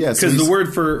 Yes. Because the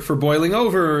word for boiling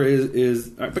over is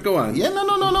but go on. Yeah,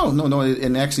 no.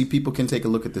 And actually, people can take a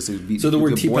look at this. So the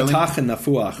word tipatach and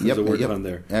nafuach is a word pun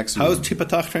there. Actually, how is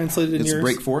tipatach translated in yours? It's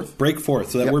break forth. Break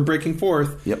forth. So that word breaking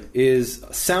forth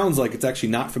sounds like it's actually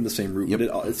not from the same root,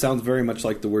 but it sounds very much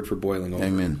like the word for boiling over.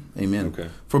 Amen. Okay.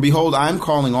 For behold, I am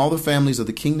calling all the families of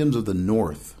the kingdoms of the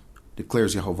north,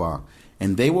 declares Yehovah,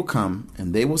 and they will come,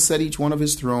 and they will set each one of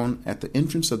his throne at the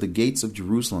entrance of the gates of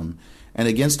Jerusalem, and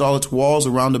against all its walls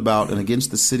around about, and against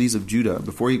the cities of Judah.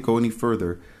 Before you go any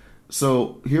further,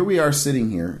 so here we are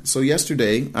sitting here. So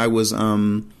yesterday I was we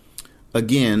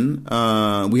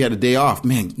had a day off.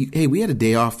 Man, we had a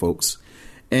day off, folks.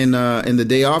 And the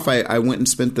day off, I went and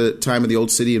spent the time in the old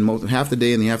city, and half the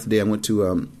day, and the half the day I went to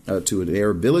an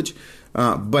Arab village.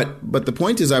 But the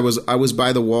point is, I was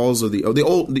by the walls of the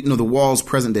old, the walls,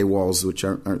 present day walls, which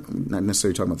aren't not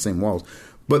necessarily talking about the same walls.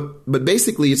 But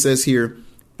basically, it says here,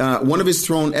 one of his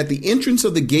throne at the entrance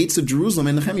of the gates of Jerusalem.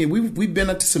 And Nehemiah, we've been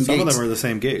up to some gates. Some of them are the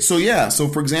same gates. So so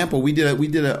for example, we did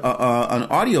an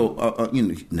audio.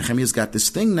 Nehemiah's got this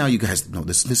thing now. You guys know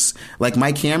this. Like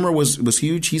my camera was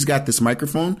huge. He's got this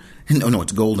microphone. No,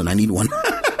 it's golden. I need one.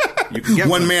 You can get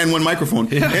one man, one microphone.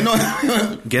 Yeah.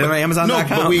 And get it on Amazon.com.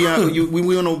 No, but we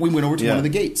went over to one of the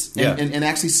gates and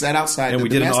actually sat outside. And we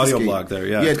did an audio blog there.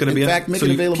 Yeah, it's going to be. In fact, make it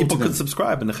available. People to them. could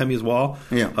subscribe in Nehemiah's Wall.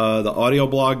 Yeah, the audio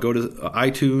blog. Go to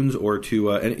iTunes or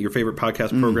to your favorite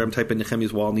podcast program. Type in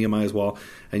Nehemiah's Wall, Nehemiah's Wall,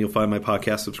 and you'll find my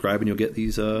podcast. Subscribe, and you'll get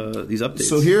these updates.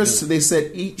 So they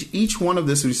said each one of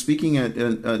this was speaking at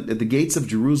the gates of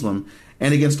Jerusalem,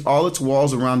 and against all its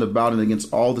walls around about, and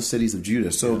against all the cities of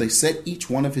Judah. So they set each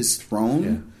one of his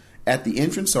throne at the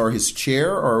entrance, or his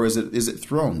chair, or is it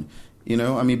throne?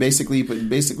 Basically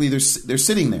they're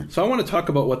sitting there. So I want to talk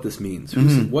about what this means.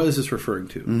 What is this referring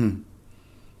to?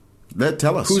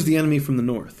 Tell us. Who's the enemy from the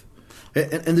north?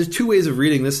 And there's two ways of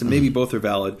reading this, and maybe both are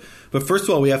valid. But first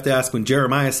of all, we have to ask, when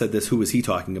Jeremiah said this, who was he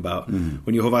talking about?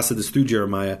 When Yehovah said this through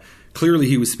Jeremiah, clearly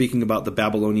he was speaking about the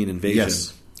Babylonian invasion.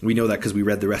 Yes. We know that because we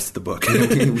read the rest of the book. And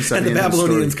the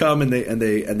Babylonians come and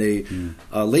they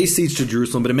lay siege to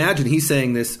Jerusalem. But imagine he's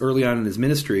saying this early on in his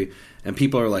ministry, and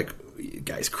people are like,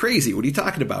 "Guy's crazy. What are you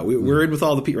talking about? We're in with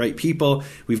all the right people.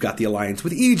 We've got the alliance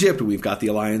with Egypt. We've got the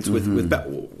alliance with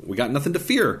we got nothing to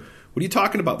fear. What are you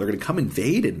talking about? They're going to come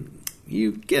invade, and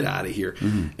you get out of here."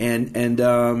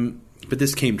 But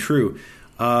this came true.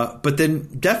 But then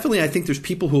definitely, I think there's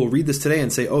people who will read this today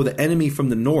and say, "Oh, the enemy from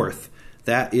the north."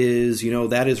 That is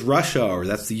Russia, or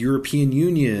that's the European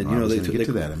Union. They get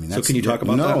to that. So can you talk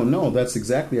about that? No, that's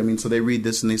exactly. So they read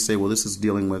this and they say, well, this is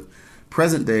dealing with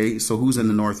present day. So who's in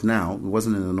the north now? It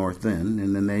wasn't in the north then.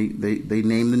 And then they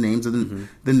name the names of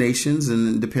the nations,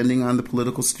 and depending on the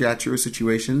political stature or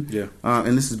situation. Yeah.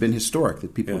 And this has been historic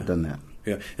that people have done that.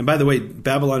 Yeah, and by the way,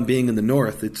 Babylon being in the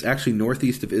north, it's actually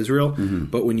northeast of Israel.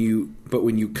 But when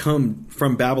you come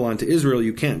from Babylon to Israel,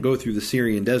 you can't go through the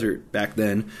Syrian desert back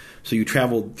then. So you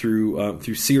traveled through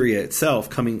Syria itself,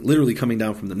 literally coming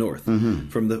down from the north.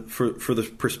 For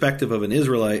the perspective of an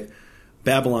Israelite,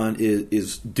 Babylon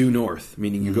is due north,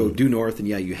 meaning you go due north, and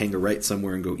you hang a right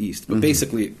somewhere and go east. But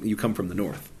basically, you come from the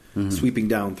north, sweeping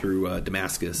down through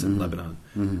Damascus and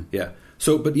Lebanon. Yeah.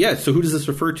 So who does this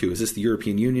refer to? Is this the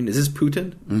European Union? Is this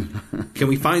Putin? Can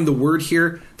we find the word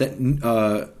here that,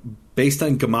 based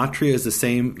on gematria, is the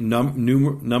same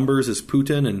numbers as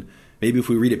Putin Maybe if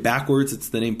we read it backwards, it's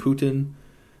the name Putin.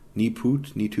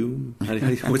 Niput, Nitum.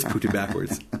 What's Putin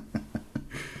backwards?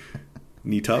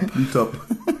 Nitup?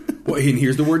 Nitup. Well, and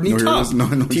here's the word nitup. No,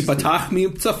 Tipatach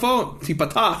mitzafon.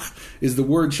 Tipatach is the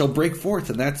word shall break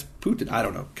forth, and that's Putin. I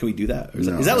don't know. Can we do that?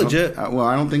 Is that legit? Well,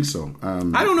 I don't think so.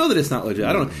 I don't know that it's not legit.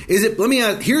 I don't know. Is it? Let me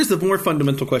ask. Here's the more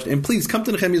fundamental question. And please come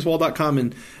to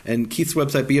nehemiaswall.com and Keith's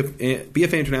website,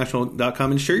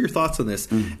 bfainternational.com, and share your thoughts on this.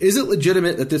 Is it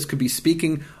legitimate that this could be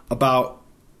speaking about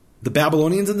the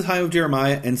Babylonians in the time of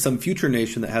Jeremiah and some future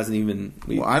nation that hasn't even...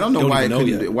 Well, I don't know why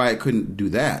it couldn't do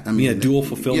that. I mean, a dual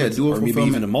fulfillment, or maybe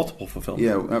even a multiple fulfillment.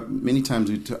 Yeah, many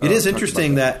times it is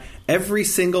interesting that every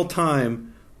single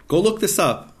time, go look this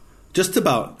up, just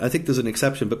about, I think there's an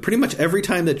exception, but pretty much every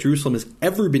time that Jerusalem has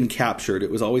ever been captured, it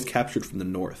was always captured from the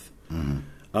north.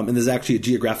 And there's actually a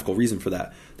geographical reason for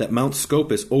that. That Mount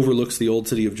Scopus overlooks the old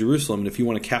city of Jerusalem, and if you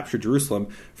want to capture Jerusalem,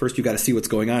 first you got to see what's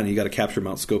going on, and you got to capture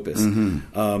Mount Scopus, and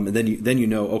then you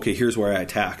know, okay, here's where I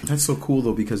attack. That's so cool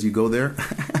though, because you go there.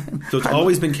 So it's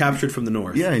always been captured from the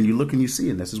north. Yeah, and you look and you see,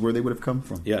 and this is where they would have come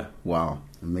from. Yeah. Wow,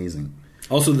 amazing.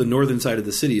 Also, the northern side of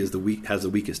the city has the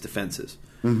weakest defenses,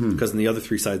 because on the other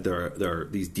three sides there are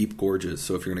these deep gorges.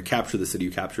 So if you're going to capture the city,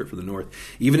 you capture it from the north.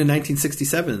 Even in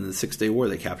 1967, in the 6-Day War,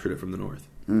 they captured it from the north.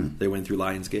 They went through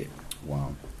Lion's Gate.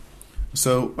 Wow.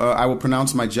 So I will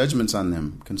pronounce my judgments on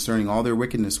them concerning all their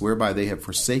wickedness, whereby they have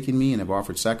forsaken me and have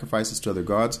offered sacrifices to other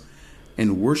gods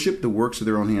and worshipped the works of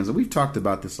their own hands. And we've talked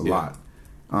about this a lot.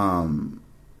 But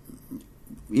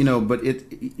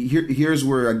here's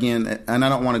where, again, and I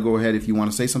don't want to go ahead if you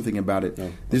want to say something about it.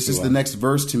 No, this is the next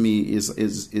verse to me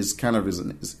is kind of is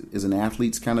an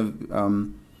athlete's kind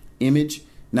of image.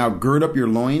 Now gird up your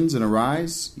loins and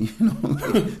arise.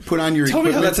 Put on your. Tell equipment.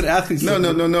 me how that's an athlete's. No.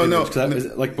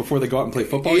 Like before they go out and play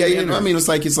football. Yeah. I mean, it's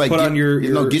like put on your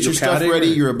get your stuff ready.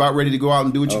 You're about ready to go out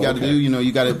and do what you got to do.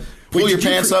 You got to pull your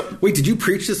pants up. Wait, did you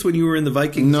preach this when you were in the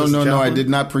Vikings? No, I did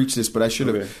not preach this, but I should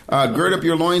have. Gird up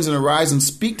your loins and arise and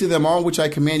speak to them all which I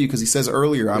command you, because he says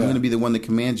earlier, I'm going to be the one that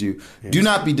commands you. Yeah. Do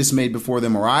not be dismayed before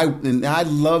them, and I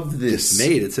love this.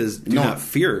 Dismayed. It says, do not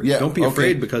fear. Yeah, don't be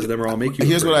afraid, because of them, or I'll make you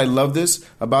Here's afraid. What I love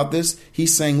about this.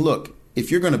 He's saying, look,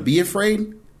 if you're going to be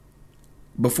afraid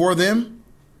before them,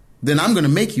 then I'm going to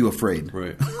make you afraid.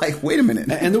 Right. Like, wait a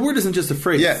minute. And the word isn't just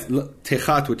afraid. Yeah.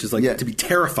 Techat, which is like to be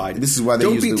terrified. This is why they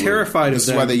use the word. Don't be terrified of them. This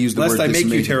is why they use the word lest I make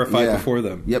you terrified before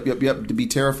them. Yep, to be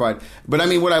terrified. But I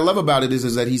mean, what I love about it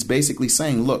is that he's basically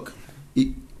saying, look,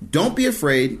 don't be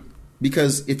afraid,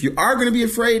 because if you are going to be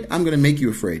afraid, I'm going to make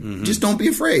you afraid. Just don't be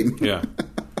afraid. Yeah.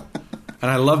 And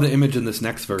I love the image in this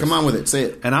next verse. Come on with it. Say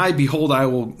it. And I, behold, I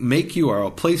will make you, or I will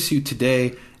place you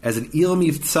today as an il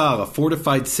mivtzar, a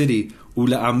fortified city,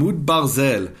 ula amud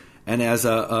barzel, and as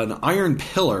an iron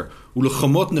pillar, ula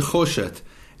chomot nechoshet,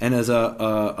 and as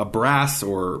a brass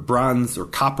or bronze or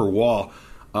copper wall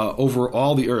over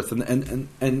all the earth. And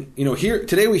here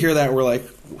today we hear that and we're like,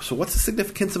 so what's the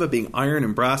significance of it being iron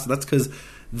and brass? And that's because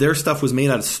their stuff was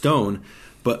made out of stone.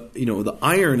 But the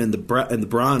iron and the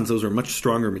bronze, those are much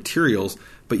stronger materials.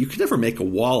 But you could never make a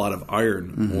wall out of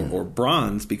iron or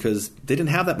bronze, because they didn't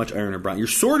have that much iron or bronze. Your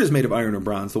sword is made of iron or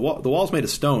bronze. The wall's made of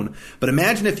stone. But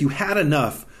imagine if you had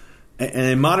enough. And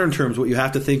in modern terms, what you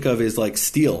have to think of is like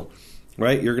steel,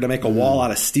 right? You're going to make a wall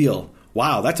out of steel.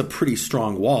 Wow, that's a pretty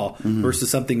strong wall versus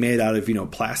something made out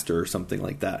of plaster or something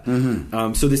like that.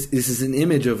 So this is an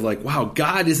image of like, wow,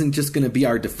 God isn't just going to be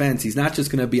our defense. He's not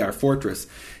just going to be our fortress.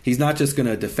 He's not just going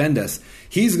to defend us.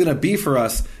 He's going to be for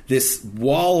us this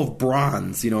wall of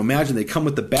bronze. Imagine they come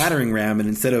with the battering ram, and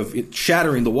instead of it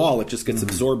shattering the wall, it just gets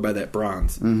absorbed by that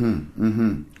bronze.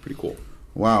 Pretty cool.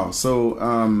 Wow. So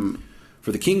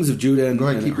for the kings of Judah and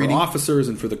her reading. officers,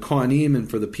 and for the Kohanim, and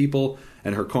for the people,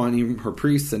 and her Kohanim, her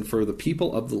priests, and for the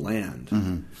people of the land.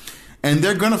 And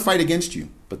they're going to fight against you.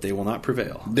 But they will not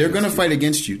prevail. They're going to fight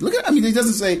against you. He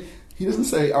doesn't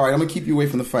say, all right, I'm going to keep you away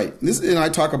from the fight. And I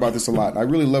talk about this a lot. I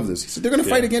really love this. He said, they're going to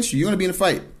fight against you. You're going to be in a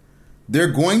fight. They're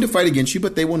going to fight against you,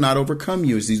 but they will not overcome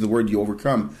you. Is the word you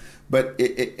overcome. But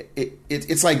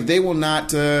it's like they will not,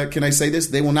 can I say this?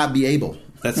 They will not be able.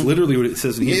 That's literally what it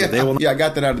says in Hebrew. They will not. I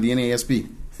got that out of the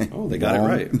NASB. Oh, they got it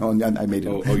right. No, I made it.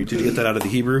 Oh, did you get that out of the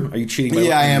Hebrew? Are you cheating?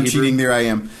 Yeah, I am cheating. There I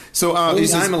am. So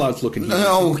I'm allowed to look in Hebrew.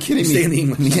 No, kidding me. Stay in the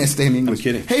English. Yeah, stay in the English. I'm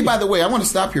kidding. Hey, by the way, I want to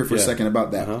stop here for a second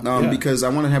about that because I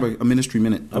want to have a ministry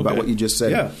minute about what you just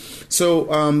said. Yeah.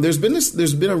 So there's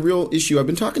been a real issue. I've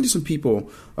been talking to some people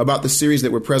about the series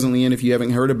that we're presently in. If you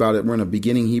haven't heard about it, we're in a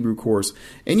beginning Hebrew course.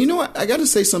 And you know what? I got to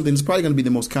say something. It's probably going to be the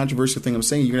most controversial thing I'm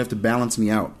saying. You're going to have to balance me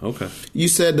out. Okay. You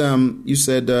said,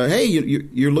 hey,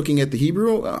 you're looking at the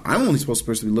Hebrew. I'm only supposed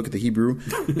to look at the Hebrew,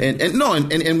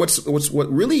 and what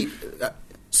really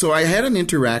So I had an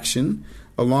interaction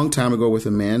a long time ago with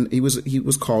a man. He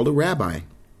was called a rabbi.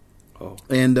 Oh.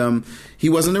 And he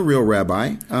wasn't a real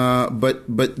rabbi, but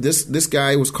this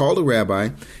guy was called a rabbi,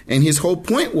 and his whole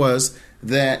point was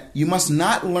that you must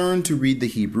not learn to read the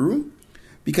Hebrew,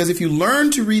 because if you learn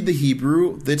to read the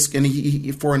Hebrew,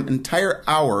 for an entire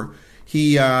hour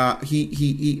he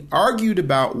argued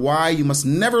about why you must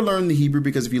never learn the Hebrew,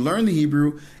 because if you learn the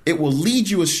Hebrew, it will lead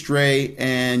you astray,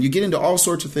 and you get into all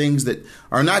sorts of things that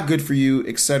are not good for you,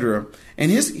 etc.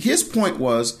 And his point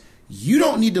was, you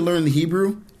don't need to learn the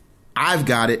Hebrew. I've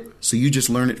got it, so you just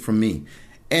learn it from me.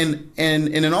 And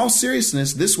in all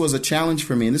seriousness, this was a challenge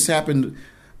for me. And this happened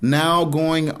now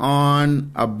going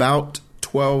on about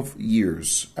 12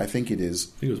 years. I think it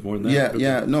is. I think it was more than that.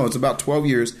 Yeah. No, it's about 12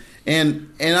 years.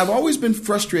 And I've always been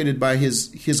frustrated by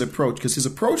his approach, because his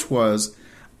approach was,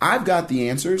 I've got the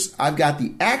answers. I've got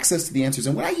the access to the answers.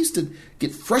 And what I used to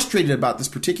get frustrated about this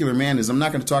particular man is, I'm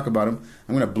not going to talk about him.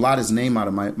 I'm going to blot his name out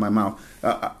of my mouth.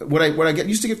 What I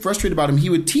used to get frustrated about him,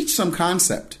 he would teach some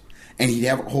concept, and he'd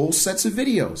have whole sets of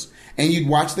videos, and you'd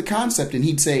watch the concept, and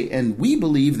he'd say, and we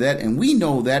believe that, and we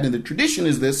know that, and the tradition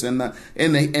is this, and the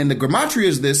gematria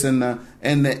is this, and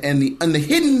the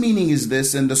hidden meaning is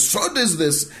this, and the sod is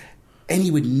this, and he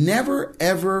would never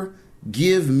ever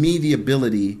give me the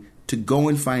ability to go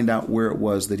and find out where it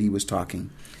was that he was talking.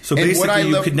 So basically,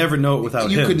 you could never know it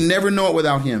without him. You could never know it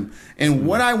without him. And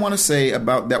what I want to say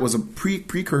about that was a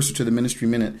precursor to the Ministry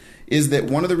Minute, is that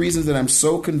one of the reasons that I'm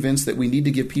so convinced that we need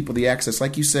to give people the access,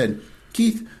 like you said,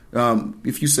 Keith,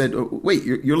 if you said, wait,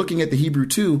 you're looking at the Hebrew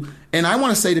too, and I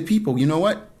want to say to people, you know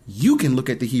what? You can look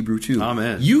at the Hebrew too.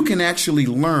 Amen. You can actually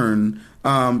learn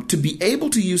to be able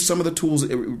to use some of the tools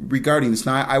regarding this.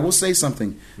 Now, I will say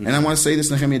something, and I want to say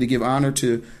this, Nehemiah, to give honor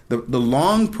to the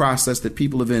long process that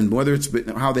people have been, whether it's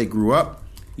how they grew up.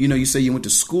 You know, you say you went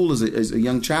to school as a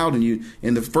young child, and you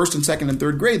in the first and second and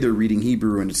third grade they're reading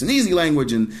Hebrew, and it's an easy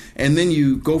language, and then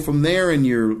you go from there, and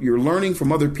you're learning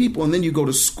from other people, and then you go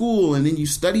to school, and then you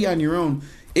study on your own.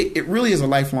 It really is a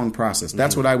lifelong process.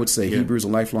 That's what I would say. Yeah. Hebrew is a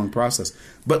lifelong process.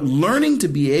 But learning to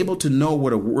be able to know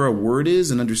where a word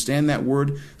is and understand that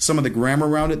word, some of the grammar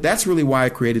around it, that's really why I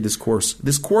created this course.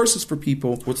 This course is for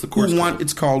people who want,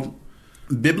 it's called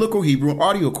Biblical Hebrew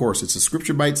Audio Course. It's a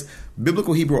Scripture Bites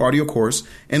Biblical Hebrew Audio Course.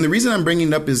 And the reason I'm bringing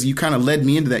it up is you kind of led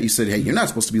me into that. You said, hey, you're not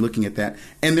supposed to be looking at that.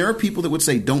 And there are people that would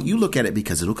say, don't you look at it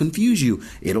because it'll confuse you.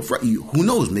 It'll frighten you. Who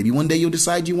knows? Maybe one day you'll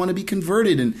decide you want to be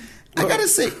converted. And I got to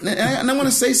say, and I want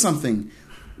to say something.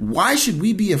 Why should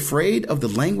we be afraid of the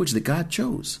language that God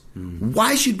chose?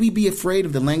 Why should we be afraid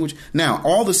of the language? Now,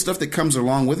 all the stuff that comes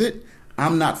along with it,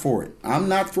 I'm not for it. I'm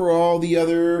not for all the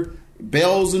other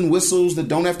bells and whistles that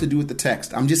don't have to do with the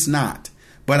text. I'm just not.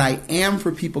 But I am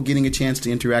for people getting a chance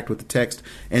to interact with the text.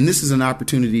 And this is an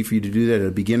opportunity for you to do that at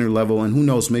a beginner level. And who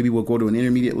knows, maybe we'll go to an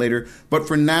intermediate later. But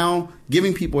for now,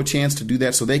 giving people a chance to do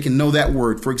that so they can know that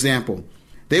word. For example,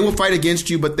 they will fight against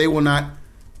you, but they will not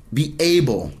be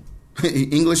able.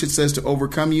 In English, it says to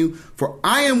overcome you. For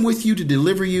I am with you to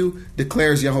deliver you,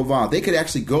 declares Yehovah. They could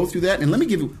actually go through that. And let me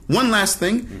give you one last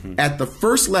thing. At the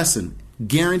first lesson,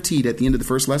 guaranteed at the end of the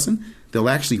first lesson, they'll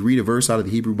actually read a verse out of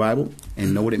the Hebrew Bible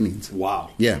and know what it means.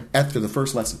 Wow. Yeah, after the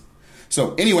first lesson.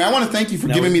 So anyway, I want to thank you for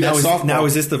giving me that softball. Now,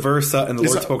 is this the verse, and the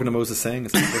Lord spoken to Moses saying?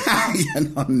 Is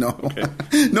yeah, no. Okay.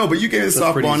 No, but you gave it a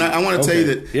softball, and I want to tell you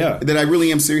that I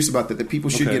really am serious about that people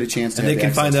should get a chance to have And they can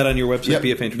access. Find that on your website,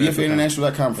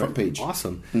 bfainternational.com front page.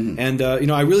 Awesome. And,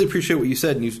 I really appreciate what you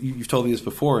said, and you've told me this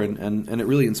before, and it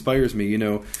really inspires me.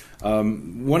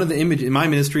 One of the images in my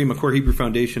ministry, McCourt Hebrew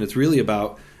Foundation, it's really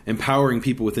about empowering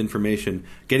people with information,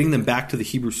 getting them back to the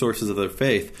Hebrew sources of their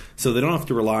faith, so they don't have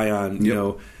to rely on,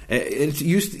 It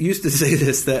used to say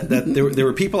this, that there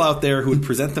were people out there who would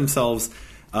present themselves,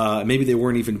 maybe they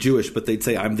weren't even Jewish, but they'd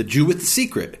say, I'm the Jew with the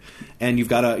secret, and you've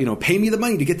got to pay me the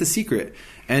money to get the secret.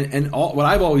 And what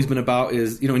I've always been about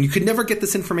is, and you could never get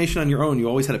this information on your own. You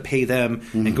always had to pay them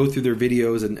and go through their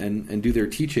videos and do their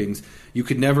teachings. You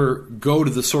could never go to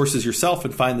the sources yourself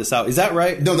and find this out. Is that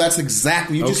right? No, that's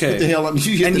exactly. You just put the hell on.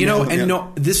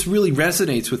 This really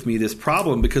resonates with me, this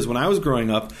problem, because when I was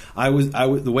growing up,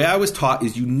 the way I was taught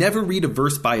is you never read a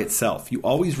verse by itself. You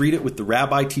always read it with the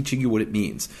rabbi teaching you what it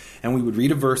means. And we would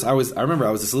read a verse. I remember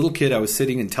I was this little kid. I was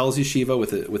sitting in Telz Yeshiva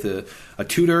with a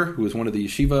tutor who was one of the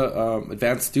yeshiva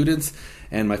advanced students,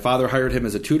 and my father hired him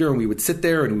as a tutor, and we would sit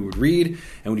there and we would read,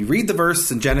 and we'd read the verse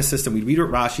in Genesis, and we'd read what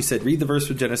Rashi said, read the verse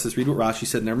from Genesis, read what Rashi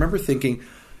said, and I rememing,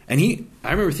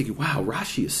 wow,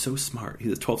 Rashi is so smart.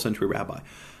 He's a 12th century rabbi.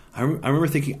 I remember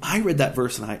thinking, I read that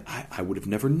verse and I would have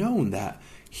never known that.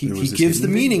 He gives the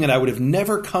meaning, and I would have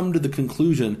never come to the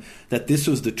conclusion that this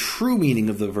was the true meaning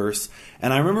of the verse.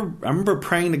 And I remember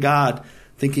praying to God,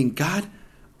 thinking, God,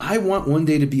 I want one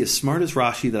day to be as smart as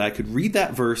Rashi, that I could read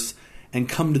that verse and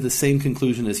come to the same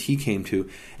conclusion as he came to.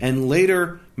 And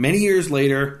later, many years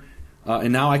later,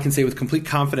 and now I can say with complete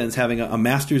confidence, having a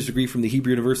master's degree from the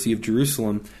Hebrew University of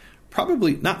Jerusalem,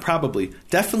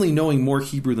 definitely knowing more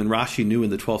Hebrew than Rashi knew in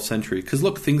the 12th century. Because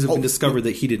look, things have been discovered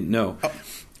that he didn't know.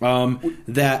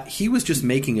 That he was just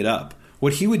making it up.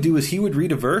 What he would do is he would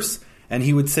read a verse and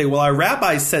he would say, well, our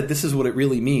rabbis said this is what it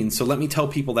really means, so let me tell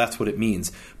people that's what it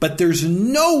means. But there's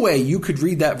no way you could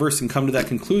read that verse and come to that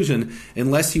conclusion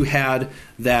unless you had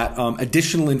that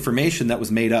additional information that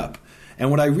was made up. And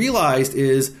what I realized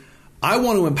is I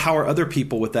want to empower other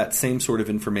people with that same sort of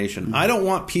information. Mm-hmm. I don't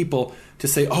want people to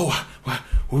say, oh,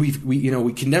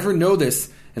 we can never know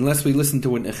this unless we listen to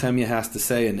what Nehemiah has to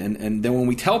say. And then when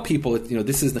we tell people,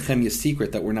 this is Nehemiah's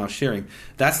secret that we're now sharing,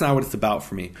 that's not what it's about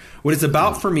for me. What it's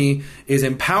about for me is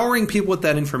empowering people with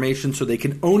that information so they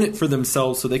can own it for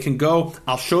themselves, so they can go,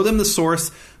 I'll show them the source,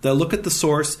 they'll look at the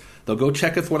source, they'll go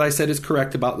check if what I said is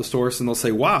correct about the source, and they'll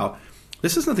say, wow,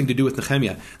 this has nothing to do with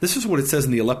Nehemiah. This is what it says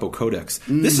in the Aleppo Codex.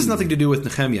 This has nothing to do with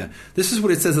Nehemiah. This is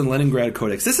what it says in Leningrad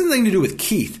Codex. This has nothing to do with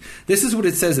Keith. This is what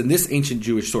it says in this ancient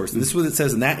Jewish source. And this is what it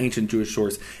says in that ancient Jewish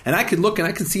source. And I could look and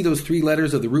I could see those 3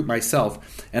 letters of the root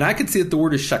myself. And I could see that the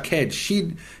word is shaked.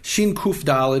 Shin kuf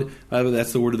dalid.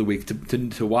 That's the word of the week.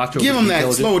 To watch over. Give them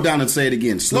that. Slow it down and say it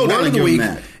again. Slow down and give them that. The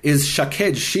word of the week is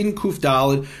shaked. Shin kuf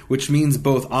dalid, which means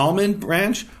both almond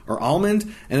branch or almond,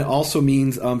 and it also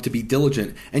means to be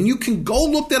diligent. And you can go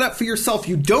look that up for yourself.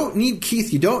 You don't need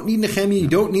Keith. You don't need Nehemiah. You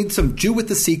don't need some Jew with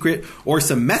the secret or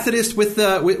some Methodist with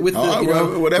the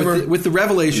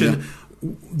revelation. Yeah.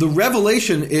 The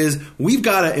revelation is we've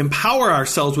got to empower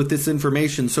ourselves with this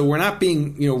information, so we're not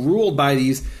being ruled by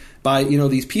these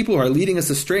people who are leading us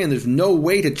astray, and there's no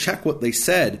way to check what they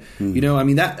said.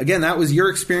 Mm-hmm. That was your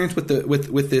experience with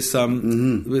this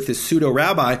pseudo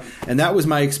rabbi, and that was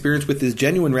my experience with this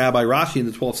genuine rabbi Rashi in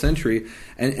the 12th century.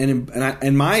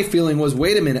 And my feeling was,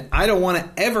 wait a minute, I don't want to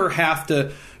ever have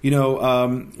to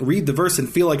read the verse and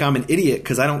feel like I'm an idiot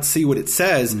because I don't see what it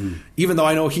says, even though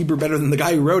I know Hebrew better than the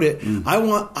guy who wrote it. I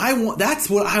want that's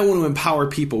what I want to empower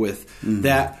people with.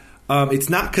 That. It's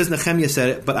not because Nehemiah said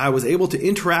it, but I was able to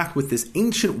interact with this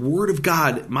ancient Word of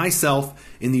God myself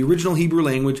in the original Hebrew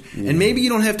language. And maybe you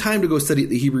don't have time to go study at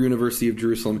the Hebrew University of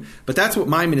Jerusalem, but that's what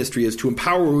my ministry is, to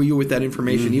empower you with that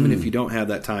information, even if you don't have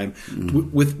that time.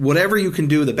 With whatever you can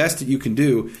do, the best that you can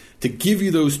do, to give you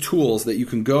those tools that you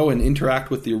can go and interact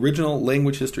with the original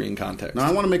language, history, and context. Now,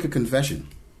 I want to make a confession.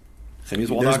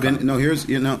 NehemiahsWall.com.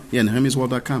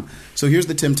 NehemiahsWall.com. So here's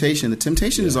the temptation. The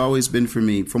temptation has always been for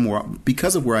me,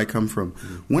 because of where I come from.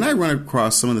 When I run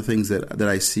across some of the things that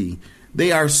I see,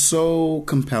 they are so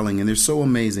compelling and they're so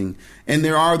amazing. And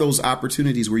there are those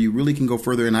opportunities where you really can go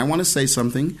further. And I want to say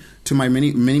something to my many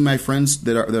of my friends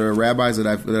that are rabbis that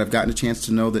I've gotten a chance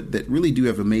to know that really do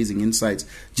have amazing insights,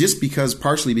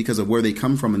 partially because of where they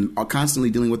come from and are constantly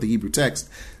dealing with the Hebrew text.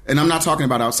 And I'm not talking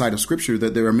about outside of Scripture.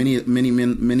 That there are many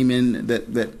men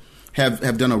that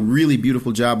have done a really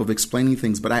beautiful job of explaining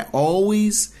things. But I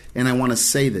always, and I want to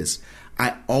say this,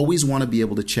 I always want to be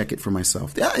able to check it for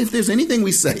myself. If there's anything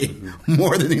we say,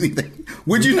 more than anything,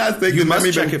 would you not think you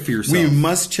must check it for yourself? We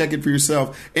must check it for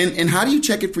yourself. And how do you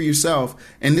check it for yourself?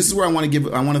 And this is where I want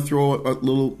to throw a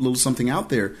little something out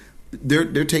there.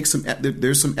 There's some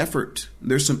effort.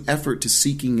 There's some effort to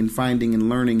seeking and finding and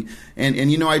learning.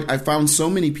 And I found so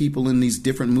many people in these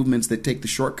different movements that take the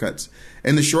shortcuts.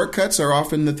 And the shortcuts are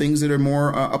often the things that are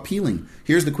more appealing.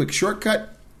 Here's the quick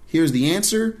shortcut. Here's the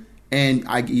answer. And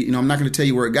I'm not going to tell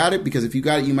you where it got it, because if you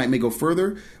got it, you may go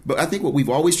further. But I think what we've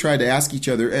always tried to ask each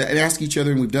other,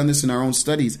 and we've done this in our own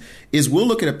studies, is we'll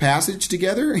look at a passage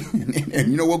together,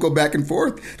 and we'll go back and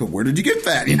forth. So where did you get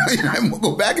that? And we'll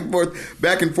go back and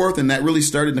forth, and that really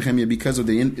started Nehemiah because of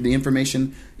the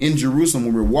information in Jerusalem.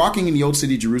 When we're walking in the old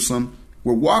city of Jerusalem,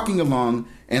 we're walking along,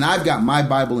 and I've got my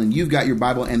Bible, and you've got your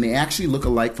Bible, and they actually look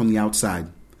alike from the outside.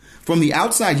 From the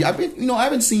outside, I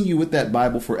haven't seen you with that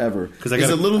Bible forever. Because I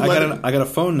got a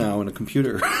phone now and a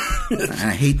computer. And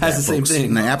I hate that, has the same thing.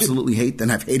 And I absolutely hate that.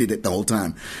 And I've hated it the whole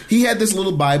time. He had this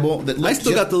little Bible that I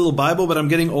still got the little Bible, but I'm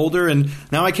getting older, and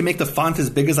now I can make the font as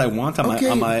big as I want on my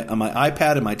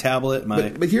iPad and my tablet.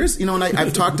 But here's and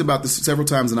I've talked about this several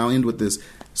times, and I'll end with this.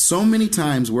 So many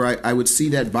times where I would see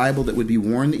that Bible that would be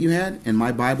worn that you had, and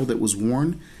my Bible that was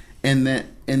worn, and that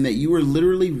you were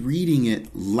literally reading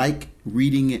it like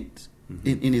reading it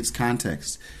in its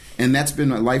context. And that's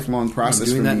been a lifelong process. I'm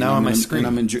doing for that me. now on my screen. And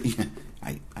I'm enjoying.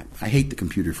 I hate the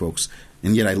computer, folks.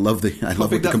 And yet I love what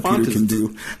the that font computer can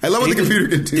do. I love what the computer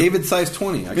can do. David size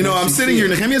 20. I'm sitting here.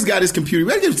 Nehemiah's got his computer.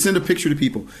 We got to send a picture to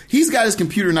people. He's got his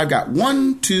computer, and I've got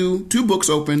two books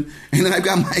open, and then I've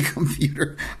got my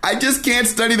computer. I just can't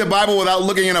study the Bible without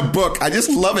looking in a book. I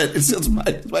just love it. It's just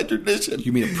my tradition.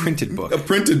 You mean a printed book? A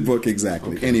printed book,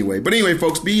 exactly. Okay. Anyway,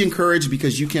 folks, be encouraged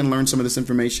because you can learn some of this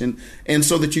information, and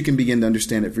so that you can begin to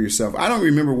understand it for yourself. I don't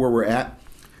remember where we're at.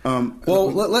 Look,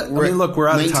 we're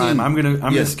out 19. Of time. I'm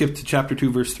gonna skip to chapter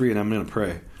 2, verse 3, and I'm gonna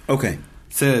pray. Okay. It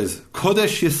says,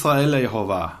 Kodesh Yisrael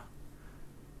Yehovah.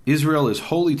 Israel is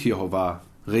holy to Yehovah.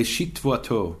 Reshit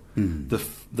Tvuato.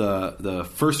 The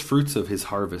first fruits of his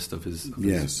harvest, of his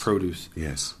produce.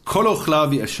 Yes. Kol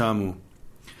ochla v'ashamu.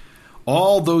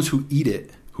 All those who eat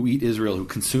it, who eat Israel, who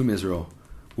consume Israel,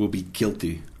 will be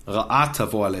guilty. Ra'at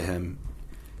tavo alehem.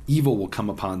 Evil will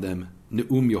come upon them.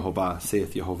 Ne'um Yehovah,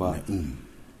 saith Yehovah. Ne'um.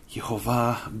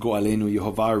 Yehovah Goalenu,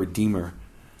 Yehovah Redeemer.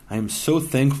 I am so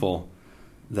thankful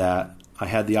that I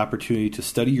had the opportunity to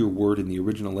study your word in the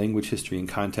original language, history, and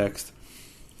context.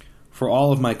 For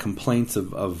all of my complaints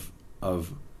of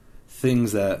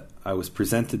things that I was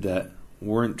presented that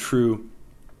weren't true,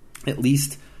 at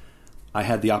least I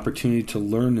had the opportunity to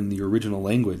learn in the original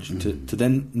language, to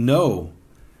then know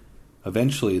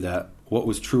eventually that what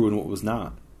was true and what was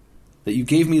not. That you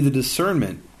gave me the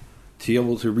discernment to be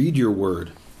able to read your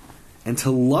word and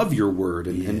to love your word.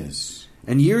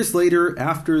 And years later,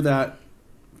 after that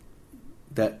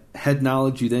head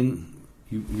knowledge, you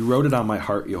wrote it on my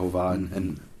heart, Yehovah,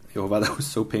 and Yehovah, that was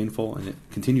so painful, and it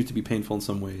continues to be painful in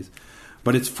some ways.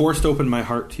 But it's forced open my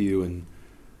heart to you and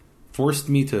forced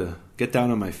me to get down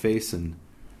on my face and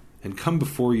come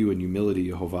before you in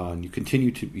humility, Yehovah, and you continue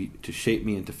to shape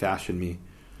me and to fashion me.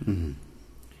 Mm-hmm.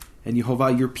 And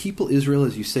Yehovah, your people Israel,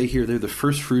 as you say here, they're the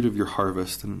first fruit of your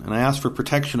harvest. And I ask for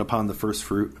protection upon the first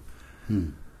fruit.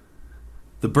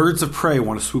 The birds of prey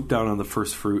want to swoop down on the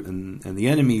first fruit, and the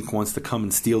enemy wants to come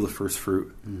and steal the first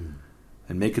fruit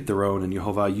and make it their own. And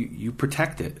Yehovah, you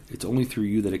protect it. It's only through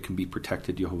you that it can be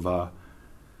protected, Yehovah.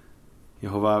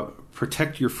 Yehovah,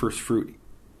 protect your first fruit,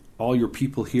 all your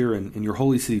people here in your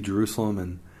holy city,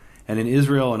 Jerusalem, and in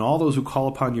Israel, and all those who call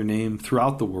upon your name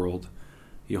throughout the world.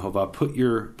 Yehovah, put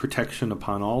your protection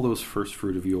upon all those first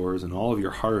fruit of yours and all of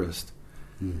your harvest.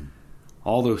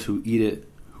 All those who eat it,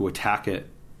 who attack it,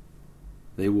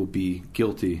 they will be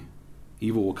guilty.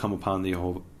 Evil will come upon them,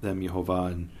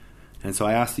 Yehovah. And so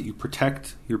I ask that you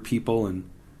protect your people and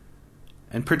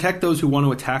protect those who want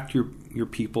to attack your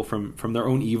people from their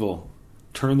own evil.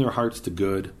 Turn their hearts to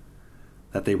good,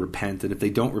 that they repent. And if they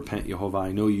don't repent, Yehovah,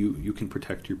 I know you can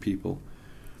protect your people.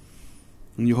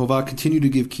 And Yehovah, continue to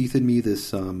give Keith and me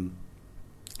this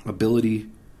ability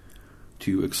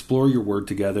to explore your word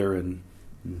together and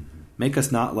make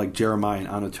us not like Jeremiah and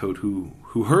Anatot, who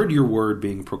heard your word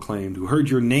being proclaimed, who heard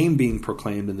your name being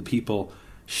proclaimed, and the people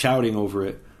shouting over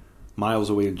it miles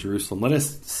away in Jerusalem. Let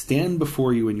us stand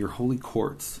before you in your holy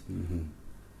courts in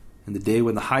the day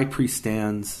when the high priest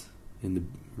stands in the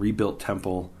rebuilt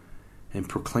temple and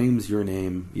proclaims your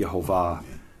name, Yehovah.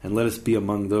 And let us be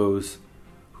among those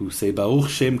who say, Baruch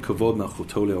Shem Kavod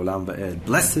Malchuto Leolam Va'ed.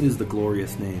 Blessed is the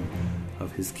glorious name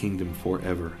of his kingdom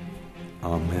forever.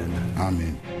 Amen.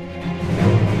 Amen.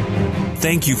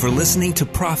 Thank you for listening to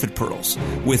Prophet Pearls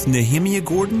with Nehemiah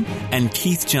Gordon and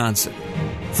Keith Johnson.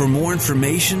 For more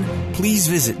information, please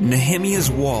visit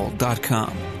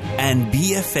nehemiahswall.com and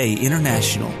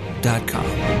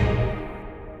bfainternational.com.